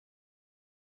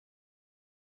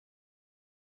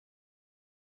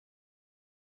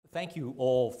thank you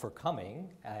all for coming,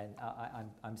 and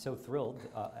I'm so thrilled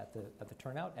at the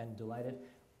turnout and delighted.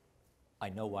 I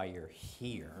know why you're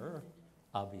here,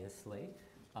 obviously,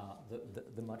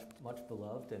 the much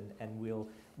beloved, and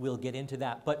we'll get into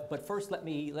that. But first, let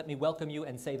me welcome you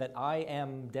and say that I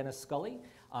am Dennis Scully.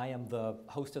 I am the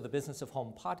host of the Business of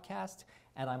Home podcast,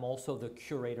 and I'm also the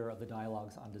curator of the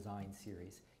Dialogues on Design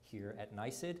series here at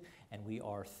NYSID, and we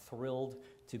are thrilled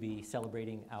to be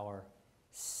celebrating our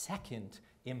second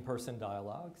in-person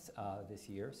dialogues this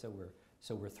year. So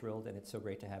we're thrilled, and it's so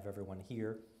great to have everyone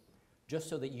here. Just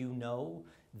so that you know,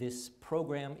 this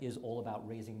program is all about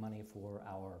raising money for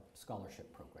our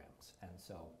scholarship programs. And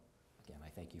so, again, I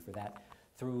thank you for that.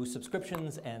 Through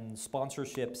subscriptions and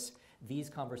sponsorships, these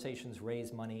conversations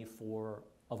raise money for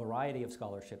a variety of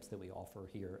scholarships that we offer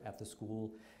here at the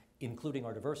school, including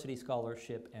our diversity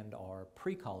scholarship and our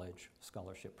pre-college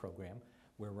scholarship program,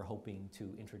 where we're hoping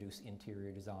to introduce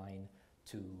interior design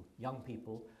to young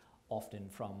people, often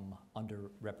from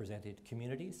underrepresented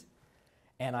communities.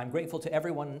 And I'm grateful to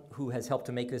everyone who has helped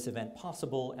to make this event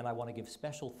possible, and I want to give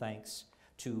special thanks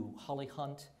to Holly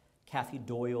Hunt, Kathy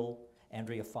Doyle,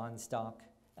 Andrea Feinstock,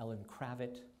 Ellen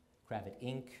Kravitz, Kravitz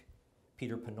Inc.,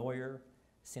 Peter Penoyer,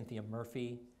 Cynthia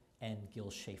Murphy, and Gil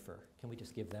Schaefer. Can we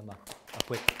just give them a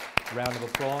quick round of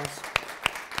applause?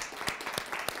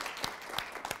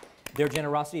 Their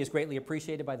generosity is greatly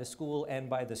appreciated by the school and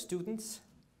by the students.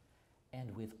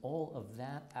 And with all of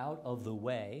that out of the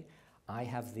way, I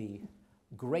have the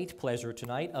great pleasure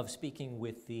tonight of speaking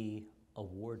with the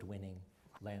award-winning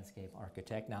landscape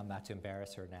architect. Now, I'm not to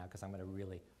embarrass her now because I'm going to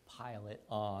really pile it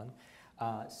on.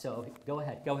 So go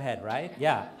ahead, right?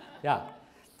 Yeah.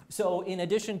 So in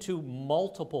addition to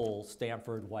multiple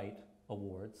Stanford White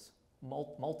Awards,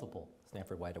 multiple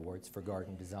Stanford White Awards for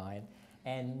garden design,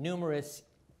 and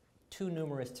too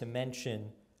numerous to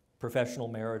mention professional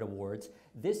merit awards,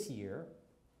 this year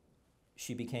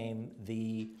she became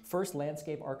the first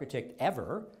landscape architect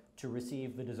ever to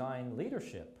receive the Design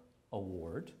Leadership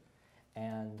Award.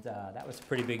 And that was a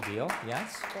pretty big deal,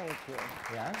 yes? Thank you.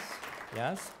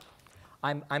 Yes.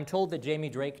 I'm told that Jamie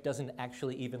Drake doesn't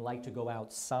actually even like to go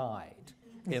outside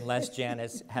unless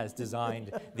Janice has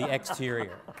designed the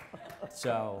exterior.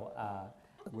 So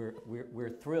we're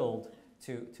thrilled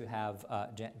to have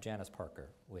Janice Parker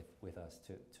with us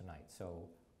tonight. So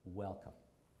welcome.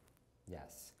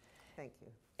 Yes. Thank you.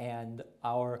 And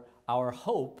our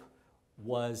hope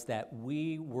was that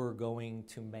we were going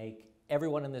to make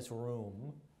everyone in this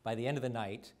room, by the end of the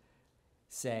night,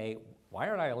 say, why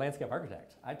aren't I a landscape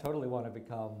architect? I totally want to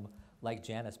become like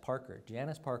Janice Parker.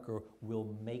 Janice Parker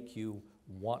will make you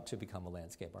want to become a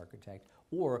landscape architect,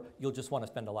 or you'll just want to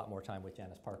spend a lot more time with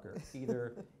Janice Parker.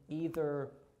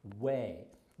 Either way.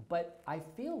 But I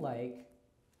feel like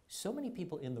so many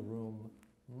people in the room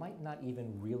might not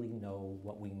even really know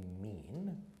what we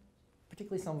mean,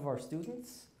 particularly some of our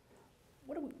students.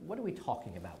 What are we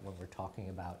talking about when we're talking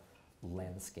about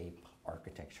landscape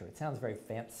architecture? It sounds very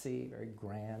fancy, very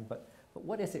grand, but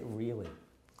what is it really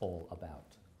all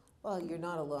about? Well, you're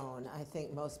not alone. I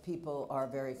think most people are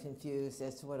very confused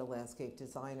as to what a landscape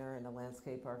designer and a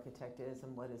landscape architect is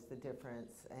and what is the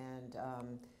difference. And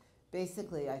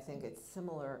basically, I think it's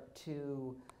similar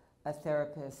to a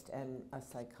therapist and a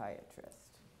psychiatrist.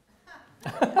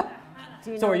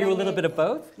 So are you a little bit of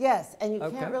both? Yes, and you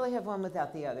can't really have one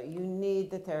without the other. You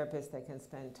need the therapist that can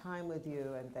spend time with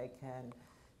you, and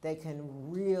they can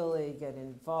really get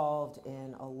involved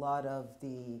in a lot of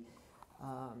the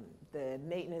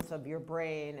maintenance of your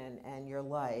brain and your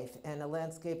life. And a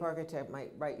landscape architect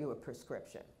might write you a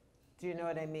prescription. Do you know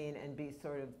what I mean? And be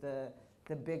sort of the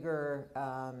bigger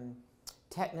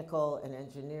technical and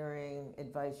engineering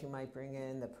advice you might bring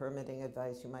in, the permitting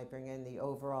advice you might bring in, the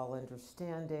overall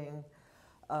understanding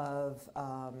of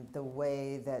the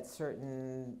way that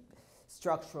certain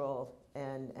structural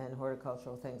and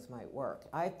horticultural things might work.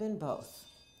 I've been both.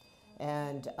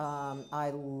 And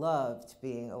I loved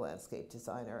being a landscape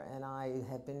designer, and I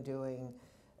have been doing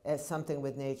something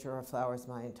with nature or flowers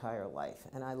my entire life.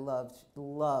 And I loved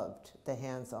the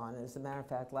hands-on. As a matter of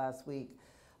fact, last week,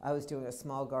 I was doing a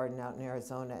small garden out in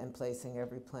Arizona and placing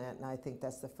every plant, and I think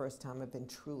that's the first time I've been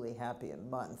truly happy in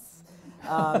months.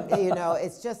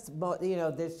 It's just,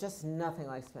 there's just nothing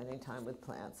like spending time with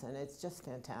plants, and it's just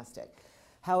fantastic.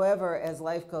 However, as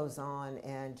life goes on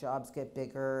and jobs get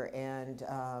bigger, and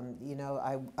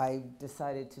I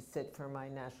decided to sit for my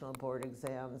national board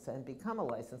exams and become a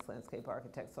licensed landscape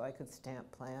architect so I could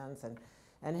stamp plans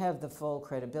and have the full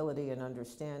credibility and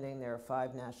understanding. There are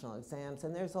 5 national exams,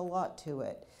 and there's a lot to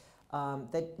it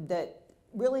that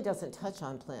really doesn't touch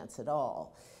on plants at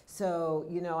all. So,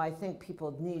 you know, I think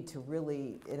people need to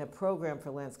really, in a program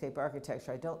for landscape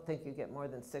architecture, I don't think you get more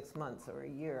than 6 months or a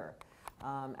year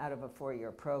out of a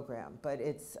 4-year program. But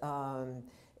it's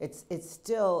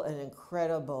still an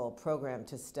incredible program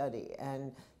to study.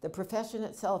 And the profession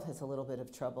itself has a little bit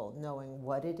of trouble knowing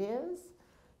what it is,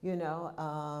 you know.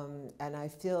 And I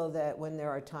feel that when there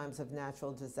are times of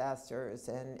natural disasters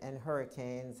and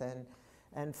hurricanes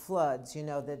and floods, you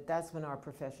know, that's when our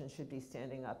profession should be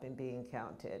standing up and being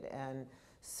counted. And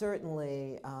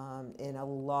certainly in a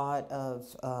lot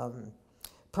of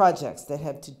projects that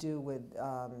have to do with,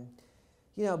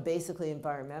 you know, basically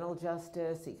environmental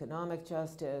justice, economic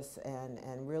justice,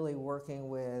 and really working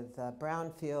with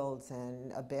brownfields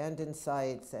and abandoned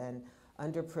sites and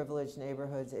underprivileged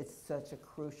neighborhoods, it's such a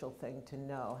crucial thing to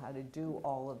know how to do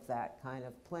all of that kind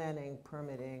of planning,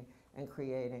 permitting, and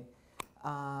creating.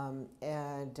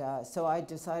 So I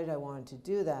decided I wanted to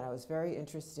do that. I was very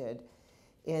interested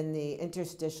in the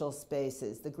interstitial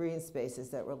spaces, the green spaces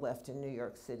that were left in New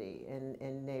York City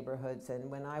in neighborhoods.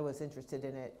 And when I was interested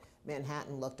in it,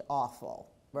 Manhattan looked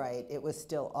awful, right? It was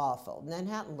still awful.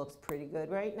 Manhattan looks pretty good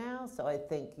right now, so I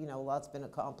think, you know, a lot's been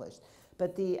accomplished.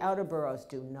 But the outer boroughs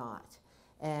do not.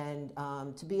 And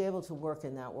to be able to work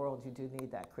in that world, you do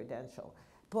need that credential.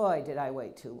 Boy, did I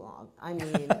wait too long. I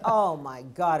mean, oh my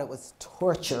God, it was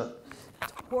torture.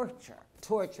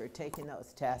 Torture taking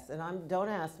those tests. And don't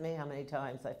ask me how many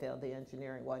times I failed the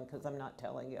engineering one, because I'm not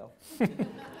telling you.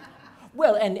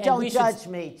 Well, and don't judge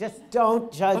me. Just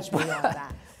don't judge me on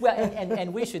that. Well,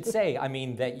 and we should say, I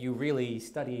mean, that you really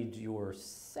studied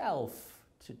yourself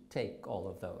to take all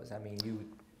of those. I mean, you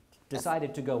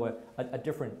decided to go a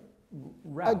different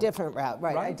route. A different route,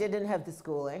 right. I didn't have the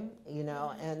schooling, you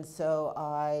know, and so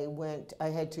I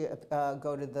had to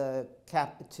go to the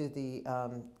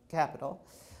Capitol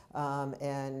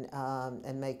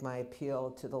and make my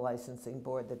appeal to the licensing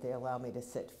board that they allow me to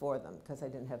sit for them, because I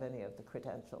didn't have any of the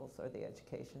credentials or the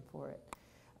education for it.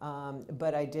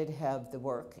 But I did have the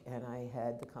work, and I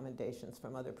had the commendations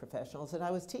from other professionals, and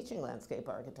I was teaching landscape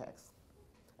architects.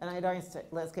 And I had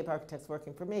landscape architects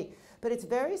working for me. But it's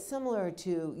very similar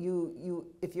to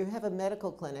if you have a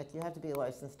medical clinic, you have to be a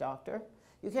licensed doctor.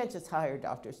 You can't just hire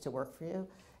doctors to work for you.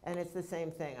 And it's the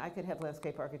same thing. I could have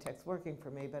landscape architects working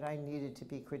for me, but I needed to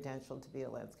be credentialed to be a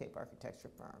landscape architecture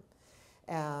firm.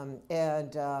 And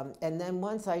then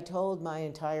once I told my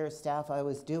entire staff I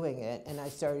was doing it, and I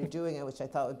started doing it, which I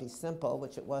thought would be simple,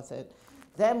 which it wasn't,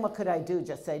 then what could I do?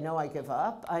 Just say, no, I give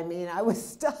up? I mean, I was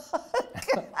stuck.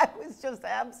 I was just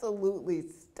absolutely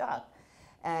stuck.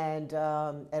 And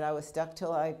I was stuck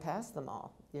till I passed them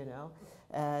all, you know.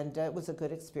 And it was a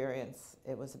good experience.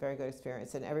 It was a very good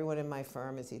experience. And everyone in my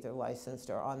firm is either licensed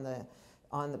or on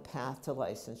the path to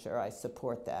licensure. I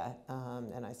support that.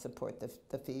 And I support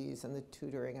the fees and the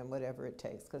tutoring and whatever it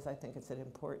takes, because I think it's an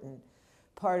important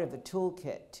part of the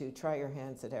toolkit to try your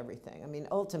hands at everything. I mean,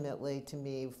 ultimately, to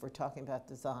me, if we're talking about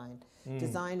design,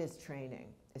 design is training.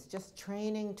 It's just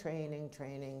training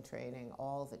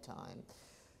all the time,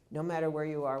 no matter where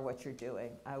you are, what you're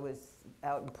doing. I was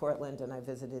out in Portland, and I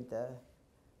visited the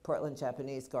Portland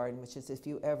Japanese Garden, which is, if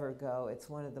you ever go, it's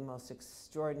one of the most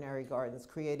extraordinary gardens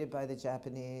created by the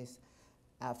Japanese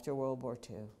after World War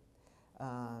II,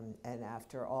 and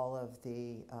after all of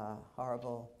the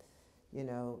horrible, you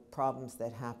know, problems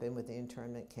that happened with the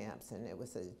internment camps, and it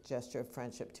was a gesture of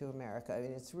friendship to America. I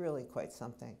mean, it's really quite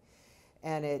something.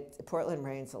 And Portland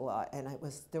rains a lot, and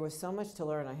there was so much to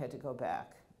learn. I had to go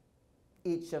back.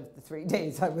 Each of the 3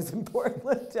 days I was in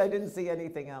Portland, I didn't see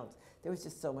anything else. There was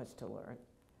just so much to learn.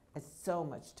 It's so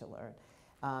much to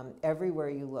learn. Everywhere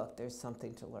you look, there's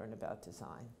something to learn about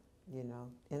design, you know,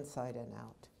 inside and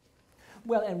out.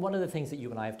 Well, and one of the things that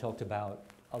you and I have talked about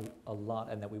a lot,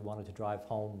 and that we wanted to drive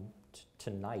home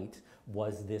tonight,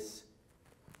 was this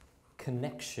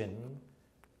connection,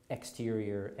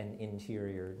 exterior and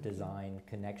interior design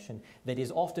connection, that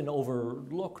is often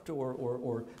overlooked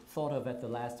or thought of at the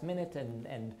last minute,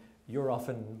 and you're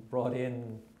often brought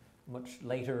in much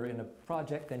later in a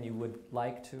project than you would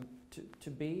like to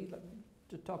be.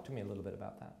 Talk to me a little bit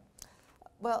about that.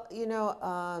 Well, you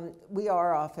know, we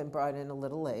are often brought in a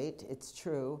little late, it's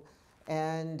true.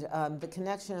 And the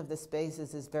connection of the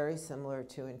spaces is very similar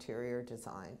to interior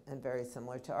design and very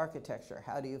similar to architecture.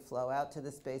 How do you flow out to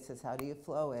the spaces? How do you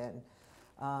flow in?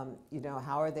 You know,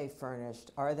 how are they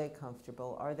furnished? Are they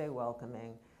comfortable? Are they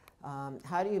welcoming?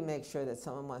 How do you make sure that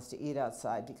someone wants to eat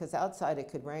outside? Because outside it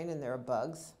could rain and there are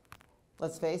bugs.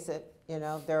 Let's face it, you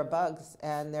know, there are bugs,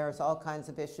 and there's all kinds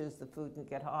of issues. The food can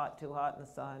get too hot in the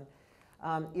sun.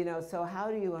 You know, so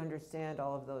how do you understand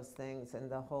all of those things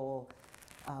and the whole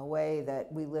way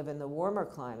that we live in the warmer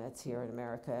climates here in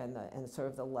America, and sort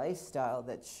of the lifestyle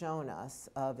that's shown us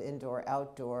of indoor,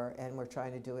 outdoor, and we're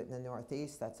trying to do it in the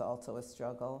Northeast. That's also a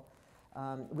struggle.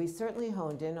 We certainly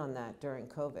honed in on that during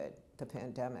COVID, the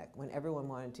pandemic, when everyone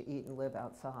wanted to eat and live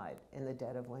outside in the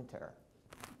dead of winter.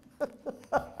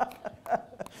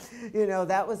 You know,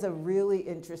 that was a really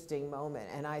interesting moment,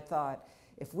 and I thought,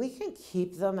 if we can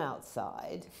keep them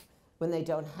outside when they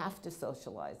don't have to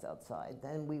socialize outside,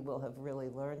 then we will have really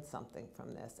learned something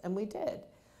from this. And we did.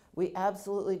 We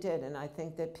absolutely did, and I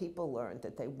think that people learned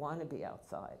that they want to be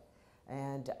outside.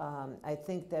 And I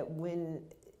think that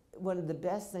one of the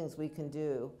best things we can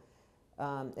do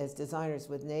as designers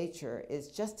with nature is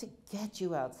just to get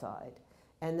you outside.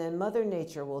 And then Mother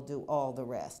Nature will do all the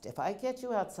rest. If I get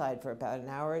you outside for about an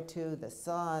hour or two, the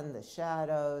sun, the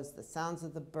shadows, the sounds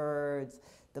of the birds,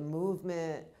 the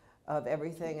movement of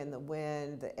everything in the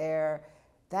wind, the air,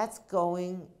 that's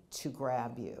going to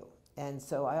grab you. And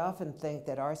so I often think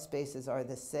that our spaces are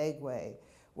the segue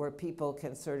where people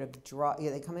can sort of draw,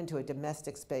 they come into a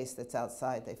domestic space that's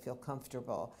outside, they feel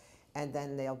comfortable, and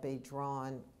then they'll be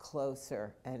drawn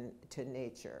closer and to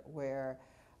nature, where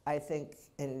I think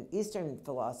in Eastern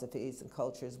philosophies and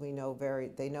cultures, they know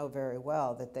very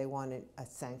well that they want a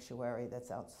sanctuary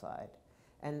that's outside.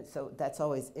 And so that's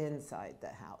always inside the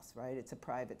house, right? It's a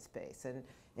private space. And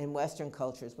in Western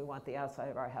cultures, we want the outside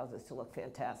of our houses to look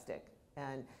fantastic.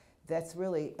 And that's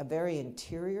really a very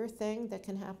interior thing that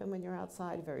can happen when you're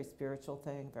outside, a very spiritual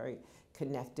thing, very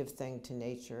connective thing to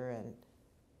nature and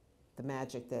the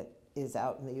magic that is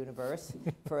out in the universe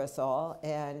for us all.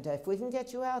 And if we can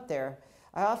get you out there,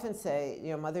 I often say,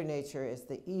 you know, Mother Nature is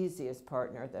the easiest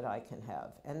partner that I can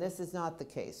have. And this is not the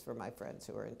case for my friends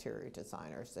who are interior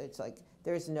designers. It's like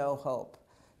there's no hope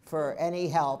for any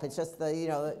help. It's just the, you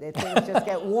know, the things just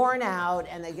get worn out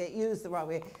and they get used the wrong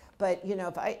way. But, you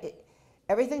know,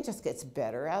 everything just gets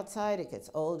better outside. It gets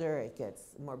older, it gets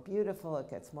more beautiful, it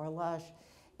gets more lush.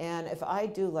 And if I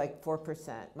do like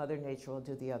 4%, Mother Nature will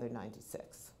do the other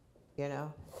 96, you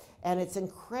know? And it's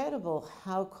incredible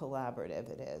how collaborative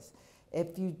it is.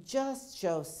 If you just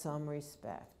show some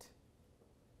respect,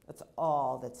 that's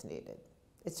all that's needed.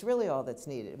 It's really all that's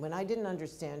needed. When I didn't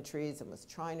understand trees and was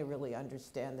trying to really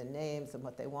understand the names and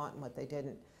what they want and what they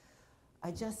didn't,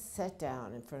 I just sat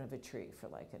down in front of a tree for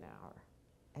like an hour.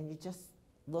 And you just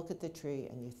look at the tree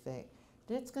and you think,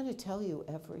 it's going to tell you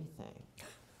everything.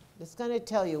 It's going to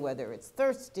tell you whether it's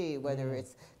thirsty, whether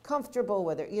it's comfortable,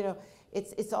 whether, you know,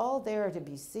 it's all there to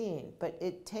be seen. But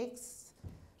it takes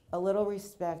a little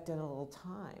respect and a little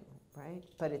time, right?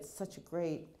 But it's such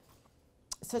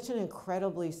an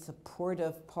incredibly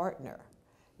supportive partner,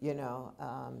 you know,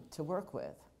 to work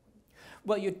with.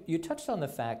 Well, you touched on the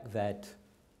fact that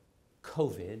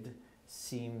COVID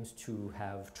seems to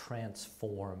have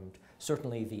transformed.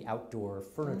 Certainly the outdoor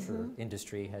furniture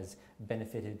industry has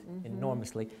benefited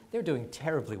enormously. They're doing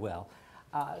terribly well.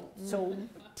 So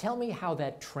tell me how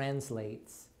that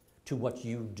translates to what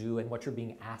you do and what you're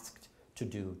being asked to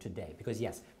do today. Because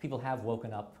yes, people have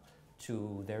woken up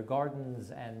to their gardens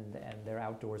and their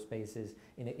outdoor spaces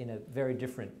in a very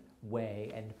different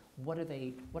way. And what do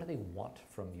they want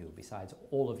from you besides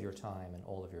all of your time and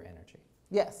all of your energy?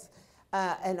 Yes,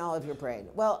 and all of your brain.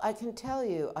 Well, I can tell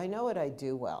you, I know what I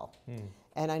do well,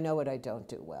 and I know what I don't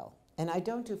do well. And I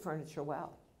don't do furniture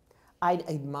well. I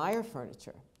admire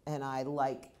furniture, and I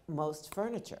like most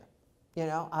furniture. You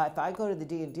know, if I go to the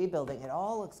D&D building, it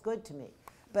all looks good to me.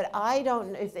 But I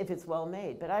don't, if it's well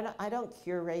made, but I don't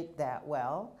curate that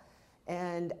well.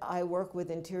 And I work with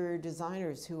interior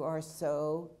designers who are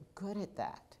so good at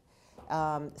that.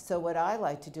 So what I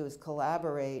like to do is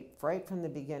collaborate right from the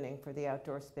beginning for the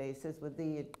outdoor spaces with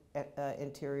the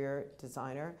interior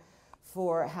designer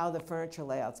for how the furniture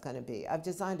layout's going to be. I've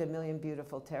designed 1 million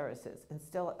beautiful terraces, and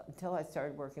still, until I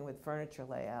started working with furniture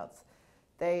layouts,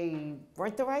 they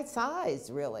weren't the right size,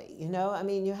 really. You know, I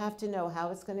mean, you have to know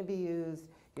how it's going to be used.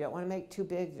 You don't want to make it too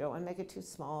big, you don't want to make it too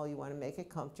small, you want to make it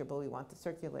comfortable, you want the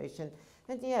circulation.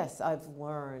 And yes, I've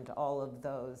learned all of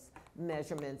those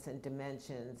measurements and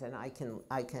dimensions, and I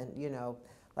can, you know,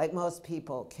 like most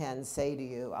people can say to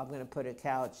you, I'm going to put a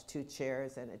couch, 2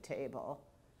 chairs, and a table,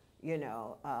 you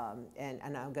know, and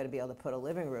I'm going to be able to put a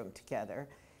living room together.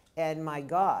 And my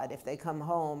God, if they come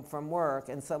home from work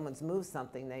and someone's moved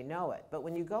something, they know it. But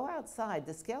when you go outside,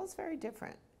 the scale's very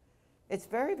different. It's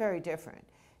very, very different.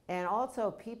 And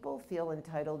also, people feel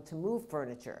entitled to move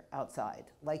furniture outside.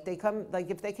 Like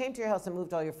if they came to your house and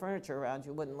moved all your furniture around,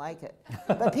 you wouldn't like it.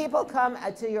 But people come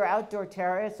to your outdoor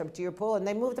terrace or to your pool, and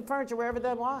they move the furniture wherever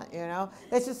they want, you know?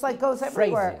 It's just like goes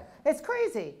everywhere. Crazy. It's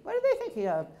crazy. What are they thinking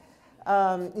of?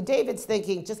 David's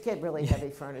thinking, just get really heavy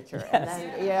furniture. Yes. And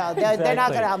then, yeah, they're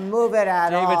not Exactly. going to move it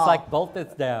at all. David's like, bolt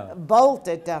this down. Bolt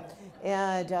it down.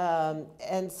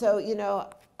 And so, you know,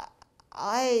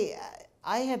 I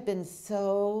have been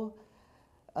so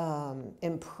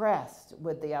impressed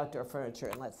with the outdoor furniture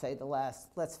in, let's say, the last,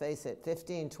 let's face it,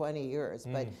 15, 20 years.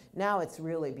 But now it's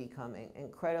really becoming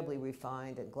incredibly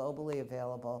refined and globally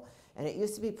available. And it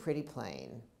used to be pretty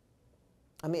plain.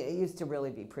 I mean, it used to really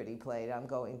be pretty plain. I'm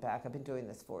going back. I've been doing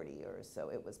this 40 years, so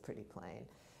it was pretty plain.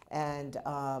 And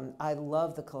I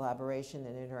love the collaboration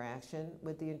and interaction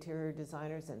with the interior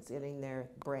designers and getting their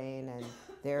brain and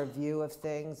their view of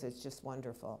things. It's just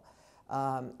wonderful.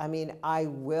 I mean, I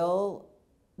will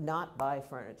not buy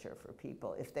furniture for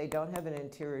people. If they don't have an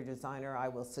interior designer, I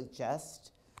will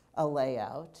suggest a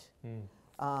layout.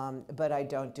 But I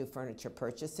don't do furniture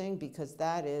purchasing because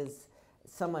that is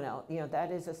someone else, you know,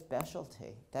 that is a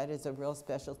specialty. That is a real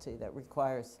specialty that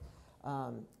requires,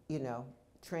 you know,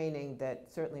 training that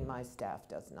certainly my staff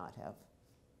does not have.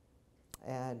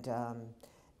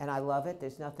 And I love it.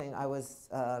 There's nothing, I was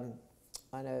on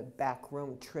a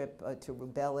backroom trip to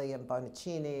Rubelli and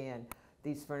Bonaccini and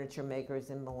these furniture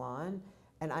makers in Milan.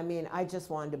 And I mean, I just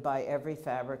wanted to buy every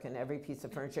fabric and every piece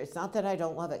of furniture. It's not that I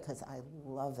don't love it, because I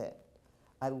love it.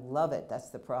 I love it. That's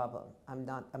the problem. I'm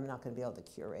not going to be able to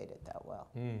curate it that well.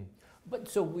 But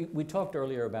so we talked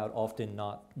earlier about often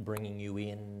not bringing you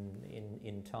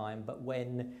in time, but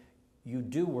when you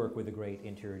do work with a great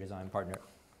interior design partner,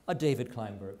 a David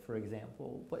Kleinberg, for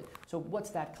example, so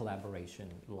what's that collaboration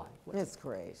like? It's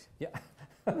great. Yeah.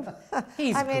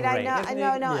 He's I mean, great, I know, isn't he?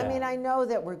 I mean, I know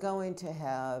that we're going to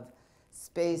have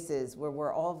spaces where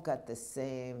we're all got the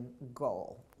same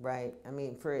goal, right? I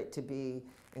mean, for it to be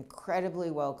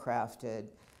incredibly well crafted,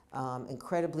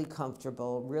 incredibly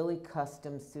comfortable, really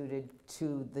custom suited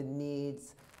to the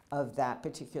needs of that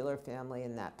particular family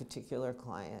and that particular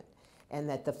client, and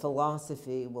that the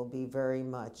philosophy will be very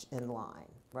much in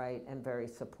line, right, and very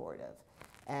supportive.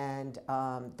 And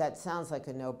that sounds like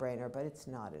a no-brainer, but it's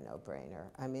not a no-brainer.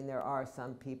 I mean, there are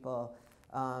some people,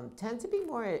 tend to be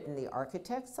more in the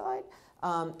architect side,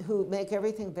 who make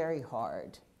everything very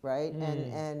hard, right?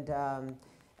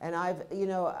 And I've, you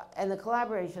know, and the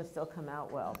collaborations still come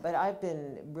out well, but I've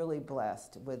been really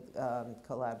blessed with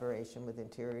collaboration with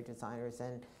interior designers,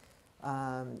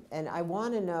 and I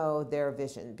want to know their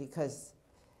vision, because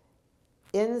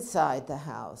inside the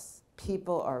house,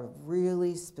 people are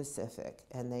really specific,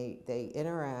 and they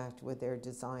interact with their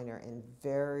designer in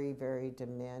very, very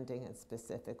demanding and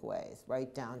specific ways,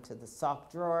 right down to the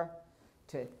sock drawer,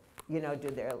 to, you know, do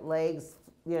their legs,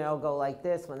 you know, go like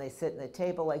this when they sit in the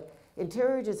table. Like,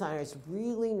 interior designers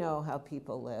really know how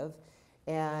people live,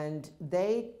 and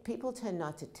people tend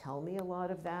not to tell me a lot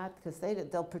of that, because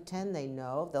they'll pretend they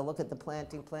know. They'll look at the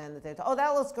planting plan that oh,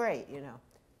 that looks great, you know.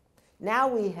 Now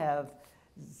we have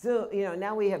Zoom, you know,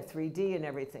 now we have 3D and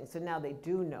everything, so now they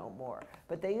do know more.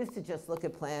 But they used to just look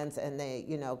at plans and they,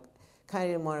 you know, kind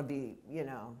of didn't want to be, you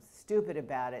know, stupid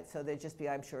about it, so they'd just be,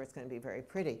 I'm sure it's going to be very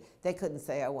pretty. They couldn't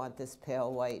say, I want this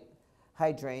pale white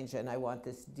hydrangea and I want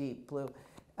this deep blue.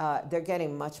 They're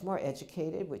getting much more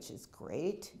educated, which is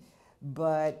great,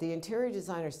 but the interior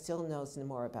designer still knows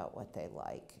more about what they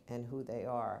like and who they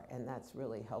are, and that's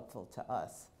really helpful to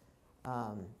us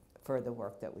for the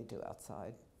work that we do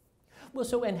outside. Well,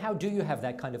 so, and how do you have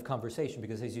that kind of conversation?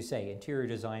 Because as you say, interior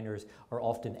designers are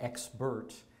often expert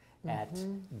at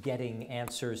getting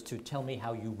answers to tell me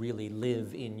how you really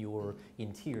live in your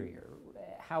interior.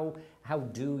 How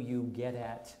do you get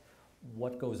at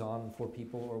what goes on for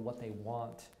people or what they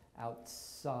want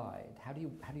outside? How do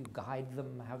you guide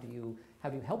them? How do you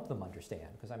help them understand?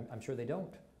 Because I'm sure they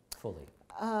don't fully.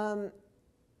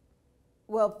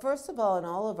 Well, first of all, in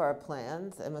all of our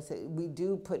plans, I must say, we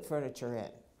do put furniture in.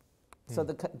 So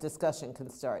the discussion can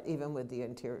start, even with the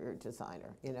interior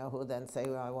designer, you know, who then say,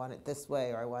 well, I want it this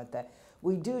way, or I want that.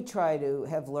 We do try to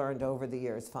have learned over the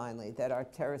years, finally, that our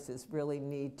terraces really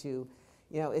need to,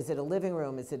 you know, is it a living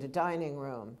room? Is it a dining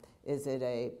room? Is it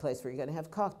a place where you're going to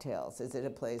have cocktails? Is it a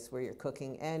place where you're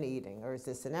cooking and eating? Or is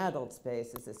this an adult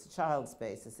space? Is this a child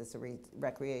space? Is this a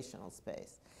recreational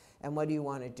space? And what do you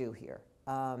want to do here?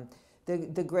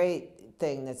 The great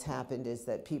thing that's happened is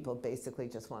that people basically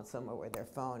just want somewhere where their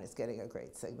phone is getting a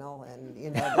great signal, and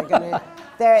you know they're gonna,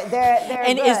 they're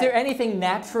And good. is there anything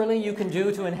naturally you can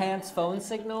do to enhance phone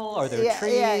signal? Are there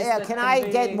trees? Yeah. Can I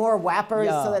get more whappers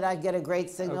so that I get a great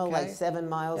signal like 7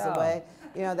 miles away?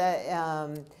 You know that,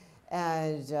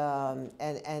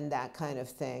 and that kind of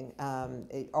thing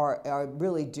are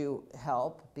really do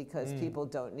help, because people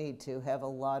don't need to have a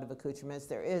lot of accoutrements.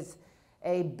 There is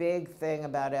a big thing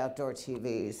about outdoor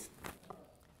TVs.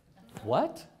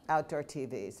 What? Outdoor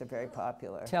TVs are very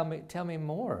popular. Tell me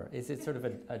more. Is it sort of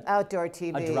a Outdoor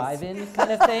TVs. a drive-in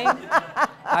kind of thing?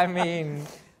 I mean,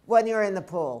 When you're in the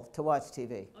pool to watch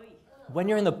TV. when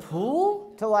you're in the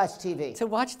pool To watch TV. to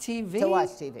watch TV? To watch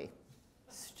TV.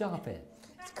 Stop it.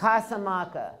 It's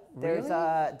Casamaca. Really?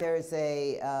 There's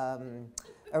a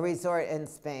resort in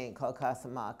Spain called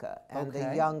Casamaca, and Okay.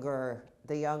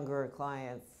 the younger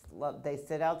clients they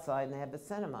sit outside and they have a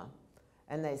cinema,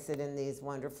 and they sit in these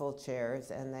wonderful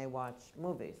chairs and they watch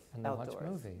movies And they watch outdoors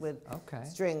movies. with Okay.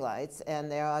 string lights.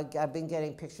 And I've been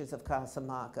getting pictures of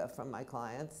Casamaca from my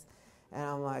clients, and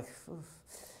I'm like, oof.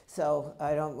 So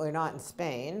we're not in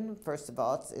Spain. First of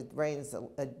all, it rains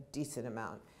a decent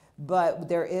amount. But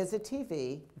there is a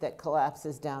TV that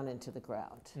collapses down into the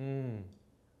ground.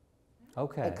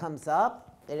 Okay. It comes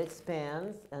up, it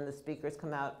expands, and the speakers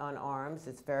come out on arms.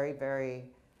 It's very, very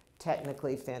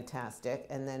technically fantastic.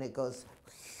 And then it goes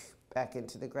back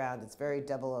into the ground. It's very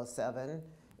 007.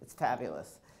 It's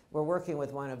fabulous. We're working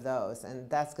with one of those, and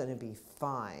that's going to be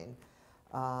fine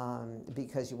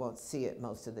because you won't see it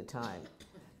most of the time.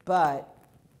 But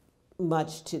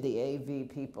much to the AV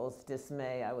people's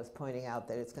dismay, I was pointing out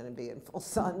that it's going to be in full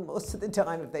sun most of the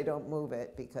time if they don't move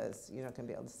it, because you're not going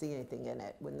to be able to see anything in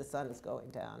it when the sun is going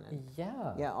down. And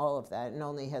Yeah. all of that. And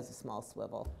only has a small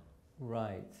swivel.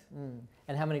 Right.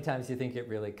 And how many times do you think it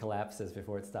really collapses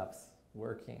before it stops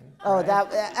working? Oh, right?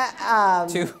 that...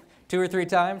 Two or three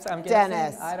times, I'm guessing?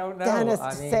 Dennis. I don't know. Dennis,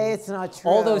 I mean, say it's not true.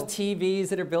 all those TVs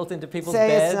that are built into people's Say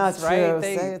beds, it's not right? true.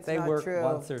 They, Say it's they not work true.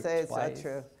 once or Say twice. it's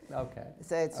not true. Okay.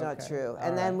 Say it's not Okay. true. All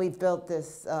And then right. we've built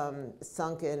this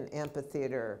sunken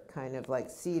amphitheater kind of like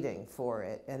seating for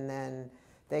it. And then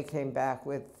they came back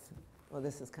with, well,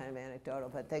 this is kind of anecdotal,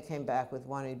 but they came back with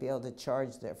wanting to be able to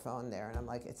charge their phone there. And I'm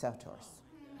like, it's outdoors.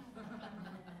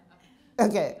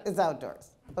 Okay, it's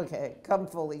outdoors. Okay, come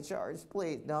fully charged,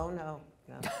 please. No.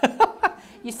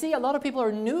 You see, a lot of people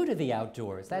are new to the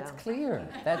outdoors. That's Yeah. clear.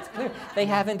 That's clear. They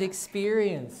haven't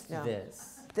experienced Yeah.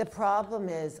 this. The problem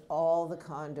is all the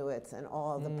conduits and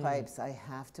all the pipes. I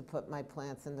have to put my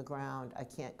plants in the ground. I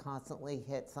can't constantly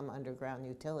hit some underground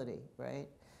utility, right?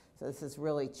 So this is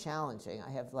really challenging. I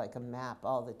have like a map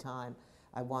all the time.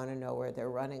 I want to know where they're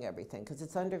running everything because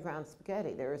it's underground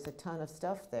spaghetti. There is a ton of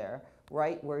stuff there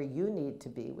right where you need to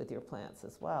be with your plants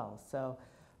as well. So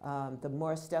the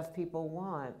more stuff people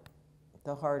want,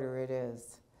 the harder it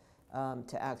is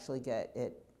to actually get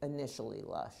it initially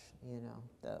lush, you know.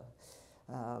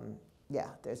 Yeah,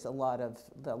 there's a lot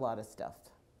of stuff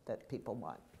that people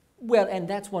want. Well, and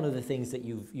that's one of the things that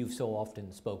you've so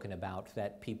often spoken about,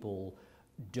 that people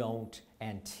don't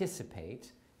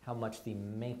anticipate how much the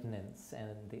maintenance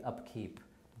and the upkeep,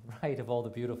 right, of all the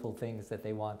beautiful things that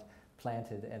they want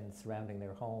planted and surrounding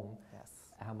their home,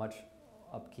 Yes. how much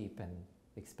upkeep and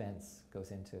expense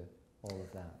goes into all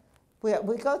of that.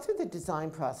 We go through the design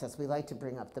process. We like to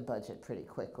bring up the budget pretty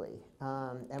quickly,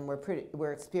 and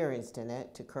we're experienced in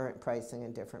it to current pricing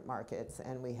in different markets,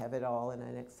 and we have it all in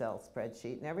an Excel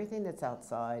spreadsheet. And everything that's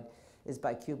outside is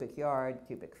by cubic yard,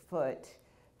 cubic foot,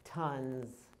 tons.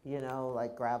 You know,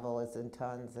 like gravel is in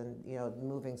tons, and you know,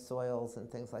 moving soils and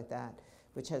things like that,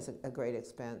 which has a great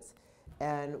expense.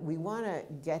 And we want to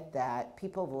get that.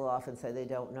 People will often say they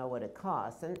don't know what it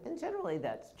costs, and generally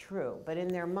that's true. But in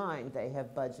their mind, they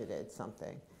have budgeted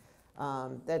something.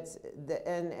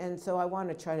 And so I want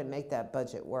to try to make that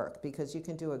budget work, because you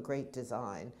can do a great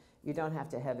design. You don't have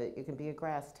to have it. It can be a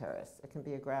grass terrace. It can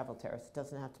be a gravel terrace. It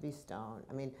doesn't have to be stone.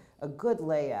 I mean, a good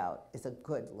layout is a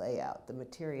good layout. The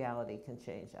materiality can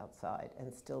change outside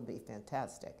and still be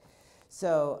fantastic.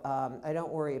 So I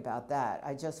don't worry about that.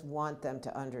 I just want them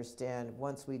to understand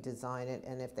once we design it,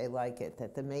 and if they like it,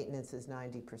 that the maintenance is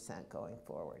 90% going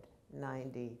forward.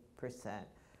 90%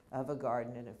 of a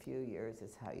garden in a few years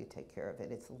is how you take care of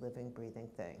it. It's a living, breathing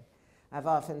thing. I've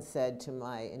often said to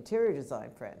my interior design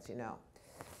friends, you know,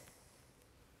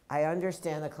 I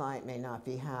understand the client may not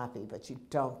be happy, but you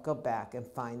don't go back and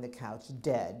find the couch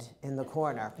dead in the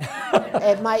corner.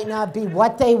 It might not be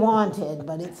what they wanted,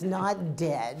 but it's not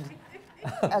dead.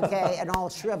 Okay, and all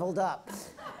shriveled up,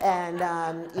 and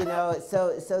you know,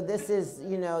 so this is,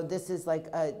 you know, this is like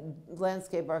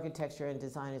landscape architecture and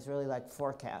design is really like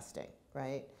forecasting,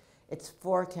 right? It's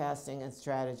forecasting and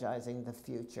strategizing the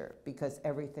future, because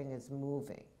everything is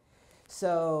moving.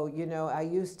 So, you know, I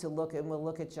used to look, and we'll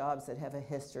look at jobs that have a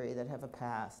history, that have a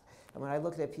past. And when I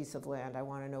look at a piece of land, I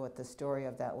want to know what the story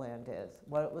of that land is.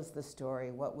 What was the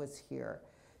story? What was here?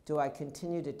 Do I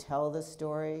continue to tell the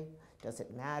story? Does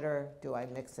it matter? Do I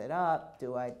mix it up?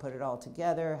 Do I put it all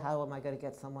together? How am I going to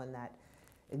get someone that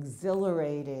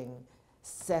exhilarating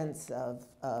sense of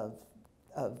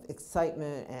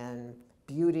excitement and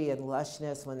beauty and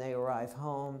lushness when they arrive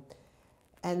home.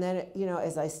 And then, you know,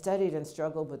 as I studied and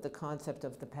struggled with the concept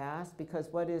of the past, because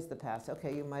what is the past?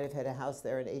 Okay, you might have had a house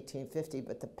there in 1850,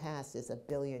 but the past is 1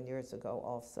 billion years ago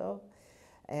also.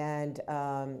 And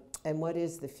what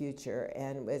is the future?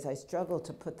 And as I struggled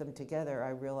to put them together, I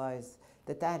realized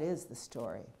that that is the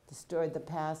story. The story, the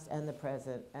past and the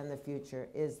present and the future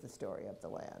is the story of the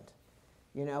land.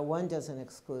 You know, one doesn't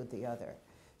exclude the other.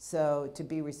 So to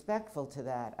be respectful to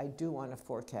that, I do want to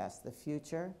forecast the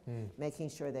future,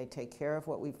 making sure they take care of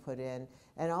what we've put in,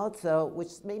 and also,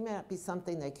 which may not be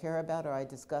something they care about or I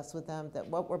discuss with them, that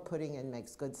what we're putting in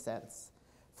makes good sense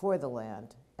for the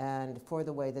land and for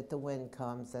the way that the wind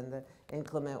comes and the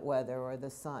inclement weather or the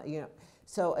sun, you know.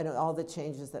 So, and all the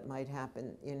changes that might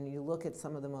happen. And you look at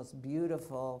some of the most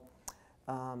beautiful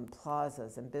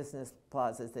plazas and business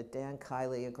plazas that Dan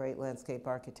Kiley, a great landscape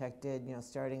architect, did, you know,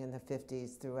 starting in the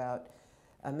 50s throughout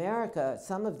America.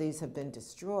 Some of these have been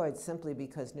destroyed simply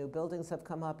because new buildings have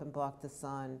come up and blocked the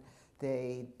sun.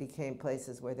 They became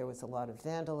places where there was a lot of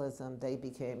vandalism. They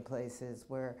became places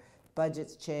where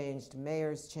budgets changed,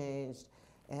 mayors changed,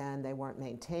 and they weren't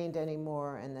maintained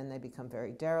anymore, and then they become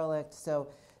very derelict. So,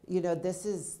 you know,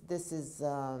 there's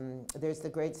the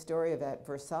great story of at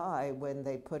Versailles when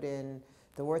they put in,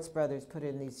 the Wirtz brothers put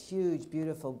in these huge,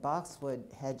 beautiful boxwood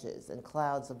hedges and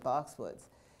clouds of boxwoods.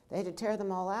 They had to tear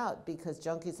them all out because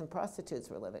junkies and prostitutes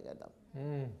were living in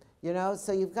them. You know,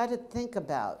 so you've got to think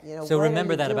about, you know, so what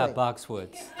remember are you that doing? about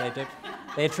boxwoods.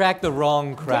 They attract the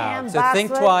wrong crowd. Damn So think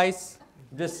boxwood. twice.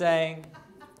 Just saying.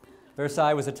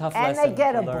 Versailles was a tough And lesson they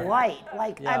get to a learn. blight.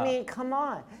 Like, Yeah. I mean, come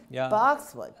on. Yeah.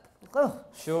 Boxwood. Ugh.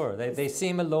 Sure, they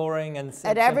seem alluring and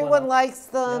And everyone likes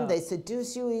them. Yeah. They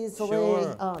seduce you easily.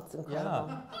 Sure. Oh, it's incredible.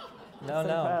 No, It's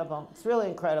no. incredible. It's really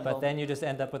incredible. But then you just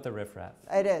end up with the riffraff.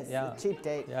 It is. Yeah. A cheap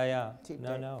date. Yeah. Cheap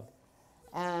No, date. no.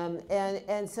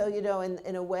 And so, you know,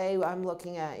 in a way, I'm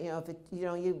looking at, you know, if it, you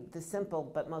know, the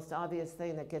simple but most obvious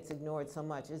thing that gets ignored so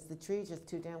much is the tree just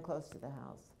too damn close to the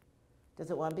house. Does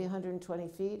it want to be 120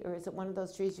 feet, or is it one of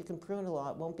those trees you can prune a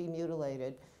lot, won't be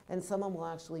mutilated, and someone will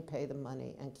actually pay the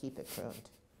money and keep it pruned?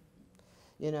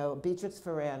 You know, Beatrix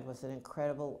Ferrand was an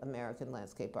incredible American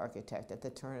landscape architect at the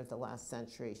turn of the last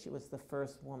century. She was the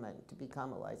first woman to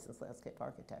become a licensed landscape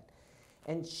architect.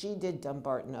 And she did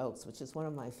Dumbarton Oaks, which is one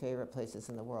of my favorite places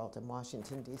in the world, in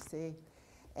Washington, D.C.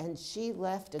 And she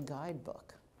left a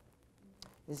guidebook.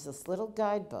 There's this little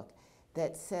guidebook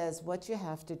that says what you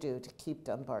have to do to keep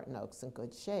Dumbarton Oaks in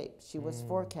good shape. She was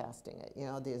forecasting it. You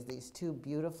know, there's these two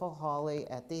beautiful holly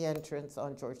at the entrance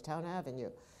on Georgetown Avenue.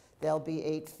 They'll be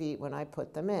 8 feet when I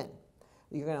put them in.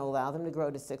 You're going to allow them to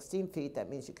grow to 16 feet. That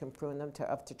means you can prune them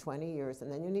to up to 20 years, and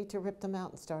then you need to rip them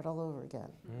out and start all over again.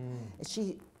 And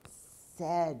she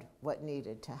said what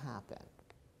needed to happen,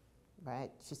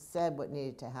 right? She said what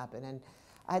needed to happen. And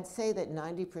I'd say that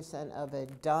 90% of a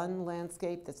done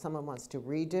landscape that someone wants to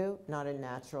redo, not a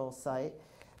natural site,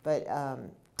 but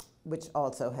which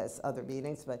also has other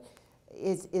meanings, but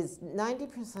is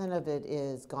 90% of it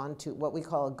is gone too, what we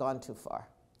call gone too far.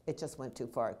 It just went too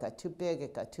far. It got too big,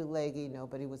 it got too leggy,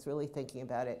 nobody was really thinking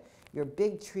about it. Your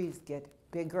big trees get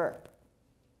bigger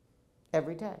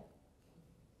every day.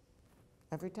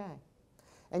 Every day.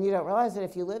 And you don't realize that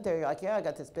if you live there, you're like, yeah, I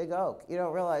got this big oak. You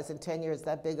don't realize in 10 years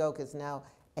that big oak is now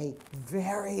a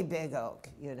very big oak,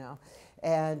 you know?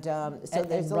 And so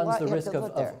there's a lot runs the you risk have to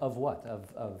look there. of what?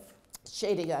 Of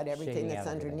Shading out everything that's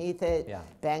underneath it, Yeah.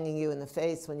 banging you in the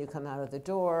face when you come out of the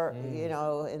door, you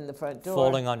know, in the front door.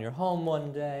 falling on your home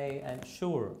one day, and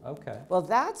sure, okay. Well,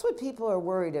 that's what people are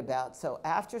worried about. So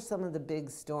after some of the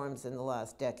big storms in the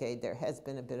last decade, there has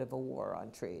been a bit of a war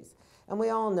on trees. And we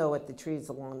all know what the trees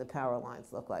along the power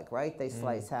lines look like, right? They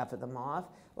slice half of them off.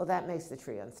 Well, that makes the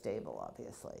tree unstable,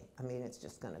 obviously. I mean, it's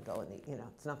just going to go in the, you know,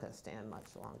 it's not going to stand much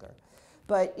longer.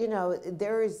 But, you know,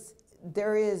 there is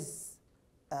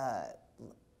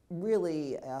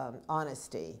really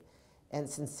honesty and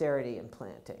sincerity in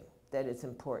planting that is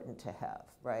important to have,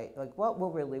 right? Like what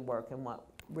will really work and what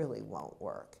really won't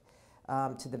work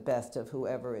to the best of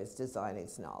whoever is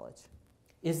designing's knowledge.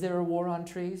 Is there a war on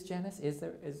trees, Janice? Is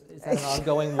that an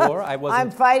ongoing war?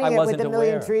 I'm fighting it with the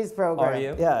Million aware. Trees program. Are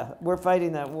you? Yeah, we're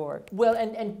fighting that war. Well,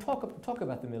 and talk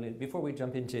about the Million, before we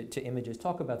jump into images,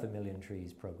 talk about the Million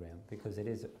Trees program, because it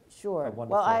is Sure. a wonderful.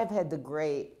 Well, I've had the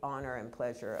great honor and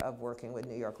pleasure of working with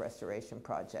New York Restoration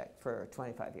Project for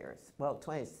 25 years. Well,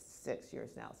 26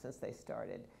 years now since they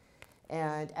started.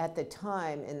 And at the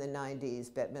time, in the 90s,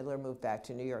 Bette Midler moved back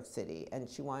to New York City, and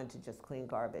she wanted to just clean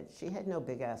garbage. She had no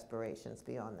big aspirations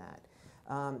beyond that.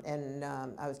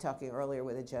 I was talking earlier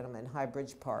with a gentleman, High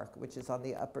Bridge Park, which is on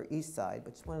the Upper East Side,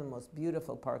 which is one of the most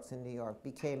beautiful parks in New York,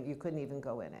 you couldn't even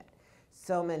go in it.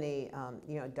 so many,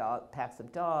 packs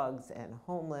of dogs and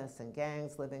homeless and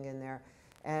gangs living in there.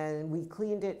 And we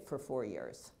cleaned it for 4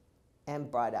 years and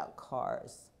brought out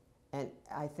cars. And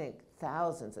I think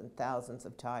thousands and thousands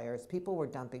of tires. People were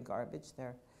dumping garbage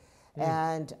there.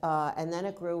 And then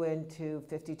it grew into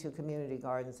 52 community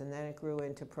gardens, and then it grew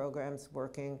into programs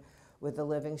working with the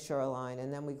Living Shoreline,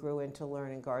 and then we grew into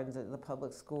learning gardens at the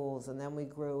public schools, and then we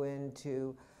grew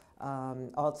into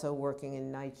also working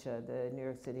in NYCHA, the New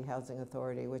York City Housing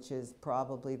Authority, which is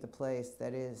probably the place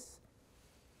that is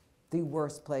the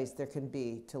worst place there can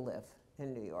be to live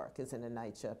in New York, is in a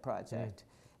NYCHA project.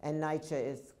 And NYCHA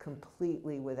is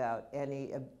completely without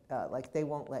any, they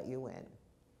won't let you in.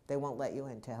 They won't let you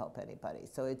in to help anybody.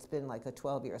 So it's been like a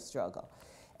 12-year struggle.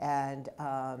 And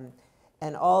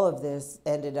all of this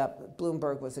ended up,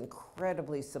 Bloomberg was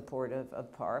incredibly supportive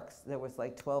of parks. There was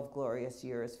like 12 glorious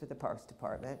years for the Parks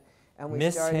Department. And we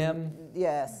Miss started, him?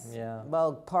 Yes. Yeah.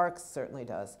 Well, Parks certainly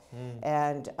does.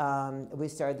 And we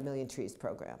started the Million Trees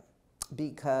program,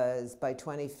 because by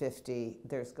 2050,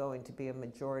 there's going to be a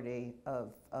majority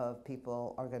of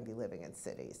people are going to be living in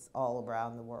cities all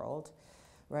around the world,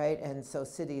 right? And so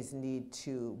cities need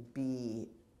to be,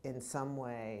 in some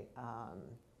way,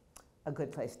 a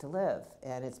good place to live.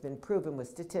 And it's been proven with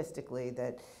statistically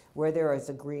that where there is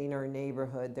a greener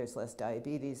neighborhood, there's less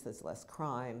diabetes, there's less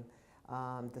crime,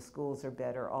 the schools are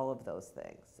better, all of those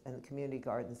things. And the community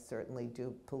gardens certainly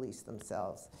do police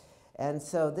themselves. And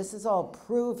so this is all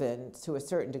proven to a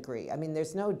certain degree. I mean,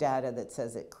 there's no data that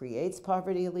says it creates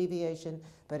poverty alleviation,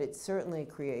 but it certainly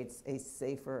creates a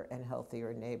safer and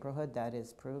healthier neighborhood. That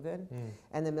is proven.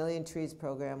 And the Million Trees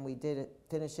program, we did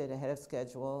finish it ahead of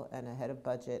schedule and ahead of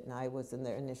budget, and I was in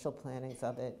the initial plannings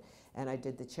of it. And I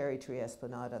did the Cherry Tree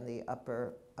Esplanade on the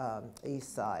Upper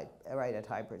East Side, right at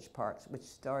Highbridge Park, which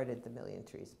started the Million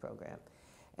Trees program.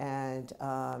 And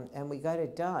we got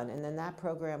it done. And then that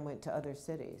program went to other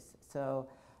cities. So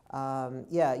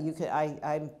yeah, you could,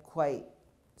 I'm quite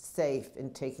safe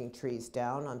in taking trees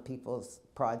down on people's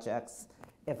projects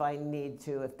if I need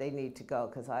to, if they need to go,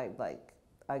 because I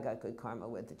got good karma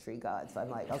with the tree gods. I'm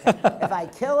like, okay, if I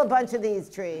kill a bunch of these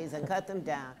trees and cut them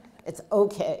down, it's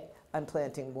okay, I'm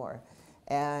planting more.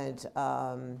 And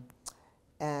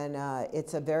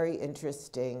it's a very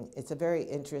interesting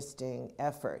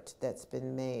effort that's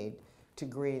been made to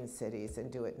green cities and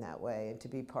do it in that way. And to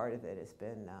be part of it has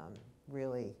been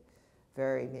really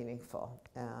very meaningful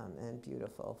and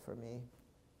beautiful for me.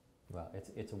 Well,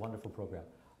 it's a wonderful program.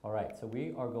 All right, so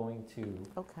we are going to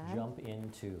jump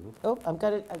into. Oh, I've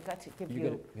got to give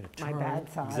you my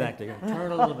bad side. Exactly, you're going to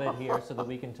turn a little bit here so that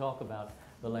we can talk about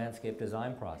the landscape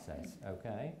design process,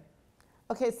 okay?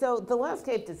 Okay, so the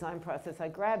landscape design process, I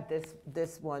grabbed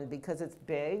this one because it's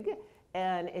big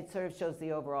and it sort of shows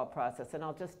the overall process, and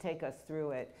I'll just take us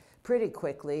through it pretty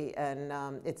quickly, and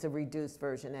it's a reduced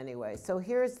version anyway. So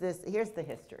here's the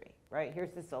history, right?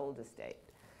 Here's this old estate.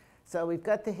 So we've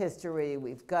got the history,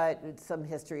 we've got some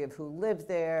history of who lived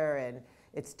there, and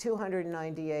it's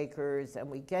 290 acres, and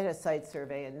we get a site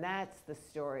survey, and that's the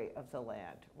story of the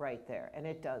land right there, and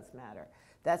it does matter.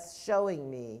 That's showing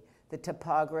me the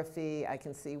topography, I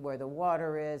can see where the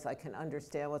water is, I can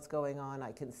understand what's going on,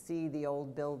 I can see the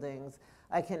old buildings,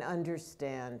 I can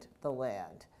understand the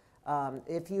land.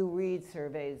 If you read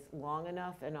surveys long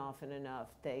enough and often enough,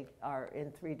 they are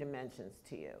in 3 dimensions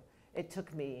to you. It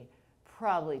took me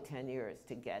probably 10 years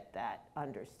to get that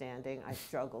understanding. I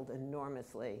struggled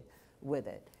enormously with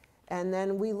it. And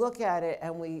then we look at it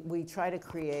and we try to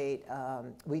create,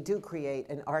 we do create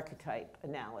an archetype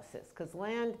analysis, because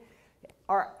land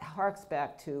harks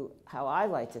back to how I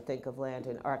like to think of land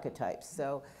in archetypes.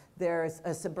 So there's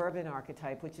a suburban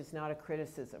archetype, which is not a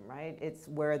criticism, right? It's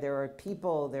where there are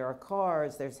people, there are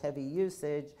cars, there's heavy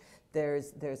usage,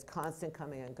 there's constant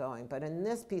coming and going. But in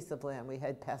this piece of land, we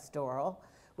had pastoral,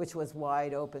 which was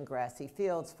wide open grassy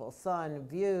fields, full sun,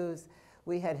 views.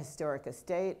 We had historic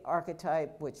estate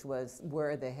archetype, which was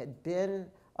where there had been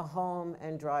a home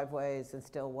and driveways and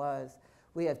still was.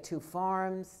 We have 2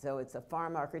 farms, so it's a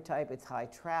farm archetype. It's high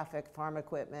traffic, farm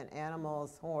equipment,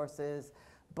 animals, horses,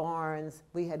 barns.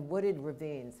 We had wooded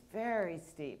ravines, very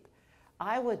steep.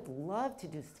 I would love to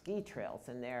do ski trails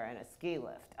in there and a ski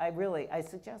lift. I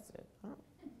suggested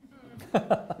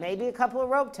it. Maybe a couple of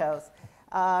rope tows.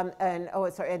 And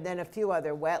then a few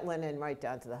other wetland and right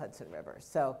down to the Hudson River.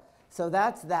 So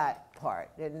that's that part.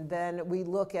 And then we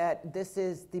look at, this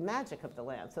is the magic of the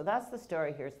land. So that's the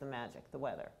story, here's the magic, the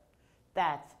weather.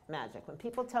 That's magic. When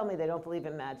people tell me they don't believe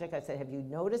in magic, I say, have you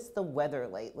noticed the weather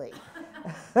lately?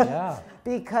 Yeah.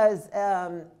 Because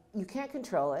you can't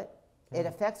control it. It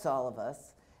affects all of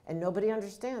us, and nobody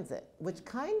understands it, which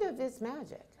kind of is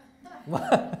magic.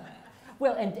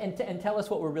 Well, and tell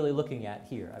us what we're really looking at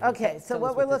here. I mean, Okay, so tell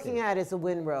what us we're this looking is. at is a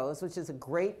Windrose, which is a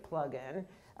great plugin.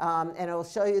 And it'll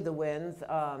show you the winds,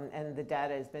 and the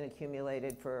data has been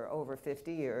accumulated for over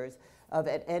 50 years of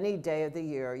at any day of the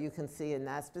year, you can see in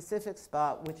that specific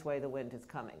spot which way the wind is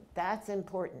coming. That's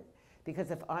important because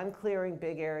if I'm clearing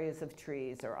big areas of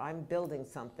trees or I'm building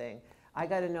something, I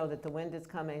got to know that the wind is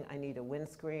coming. I need a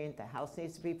windscreen. The house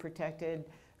needs to be protected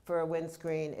for a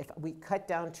windscreen. If we cut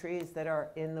down trees that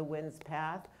are in the wind's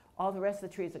path, all the rest of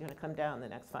the trees are going to come down in the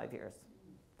next 5 years.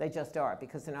 They just are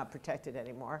because they're not protected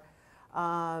anymore.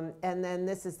 And then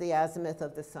this is the azimuth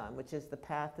of the sun, which is the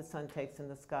path the sun takes in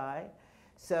the sky.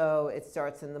 So it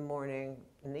starts in the morning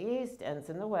in the east, ends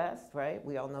in the west, right?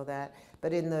 We all know that.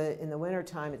 But in the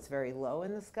wintertime, it's very low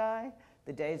in the sky.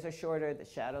 The days are shorter, the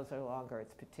shadows are longer.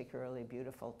 It's particularly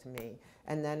beautiful to me.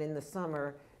 And then in the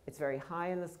summer, it's very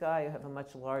high in the sky. You have a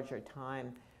much larger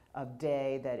time of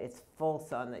day that it's full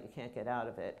sun that you can't get out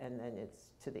of it, and then it's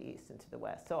to the east and to the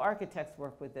west. So architects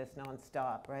work with this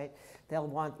nonstop, right? They'll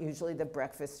want usually the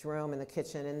breakfast room and the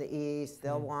kitchen in the east.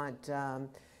 They'll want,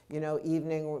 you know,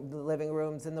 living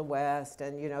rooms in the west.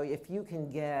 And, you know, if you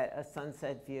can get a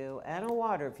sunset view and a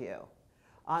water view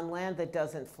on land that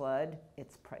doesn't flood,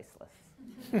 it's priceless.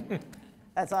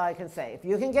 That's all I can say. If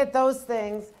you can get those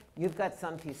things, you've got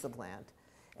some piece of land.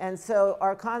 And so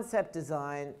our concept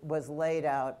design was laid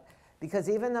out because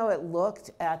even though it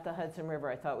looked at the Hudson River,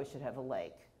 I thought we should have a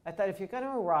lake. I thought if you're going to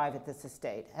arrive at this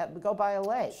estate, go by a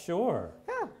lake. Sure.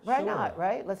 Yeah, why Sure. not,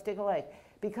 right? Let's dig a lake.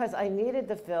 Because I needed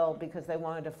the fill because they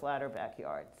wanted a flatter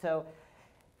backyard. So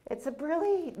it's a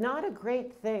really not a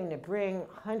great thing to bring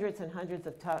hundreds and hundreds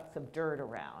of tons of dirt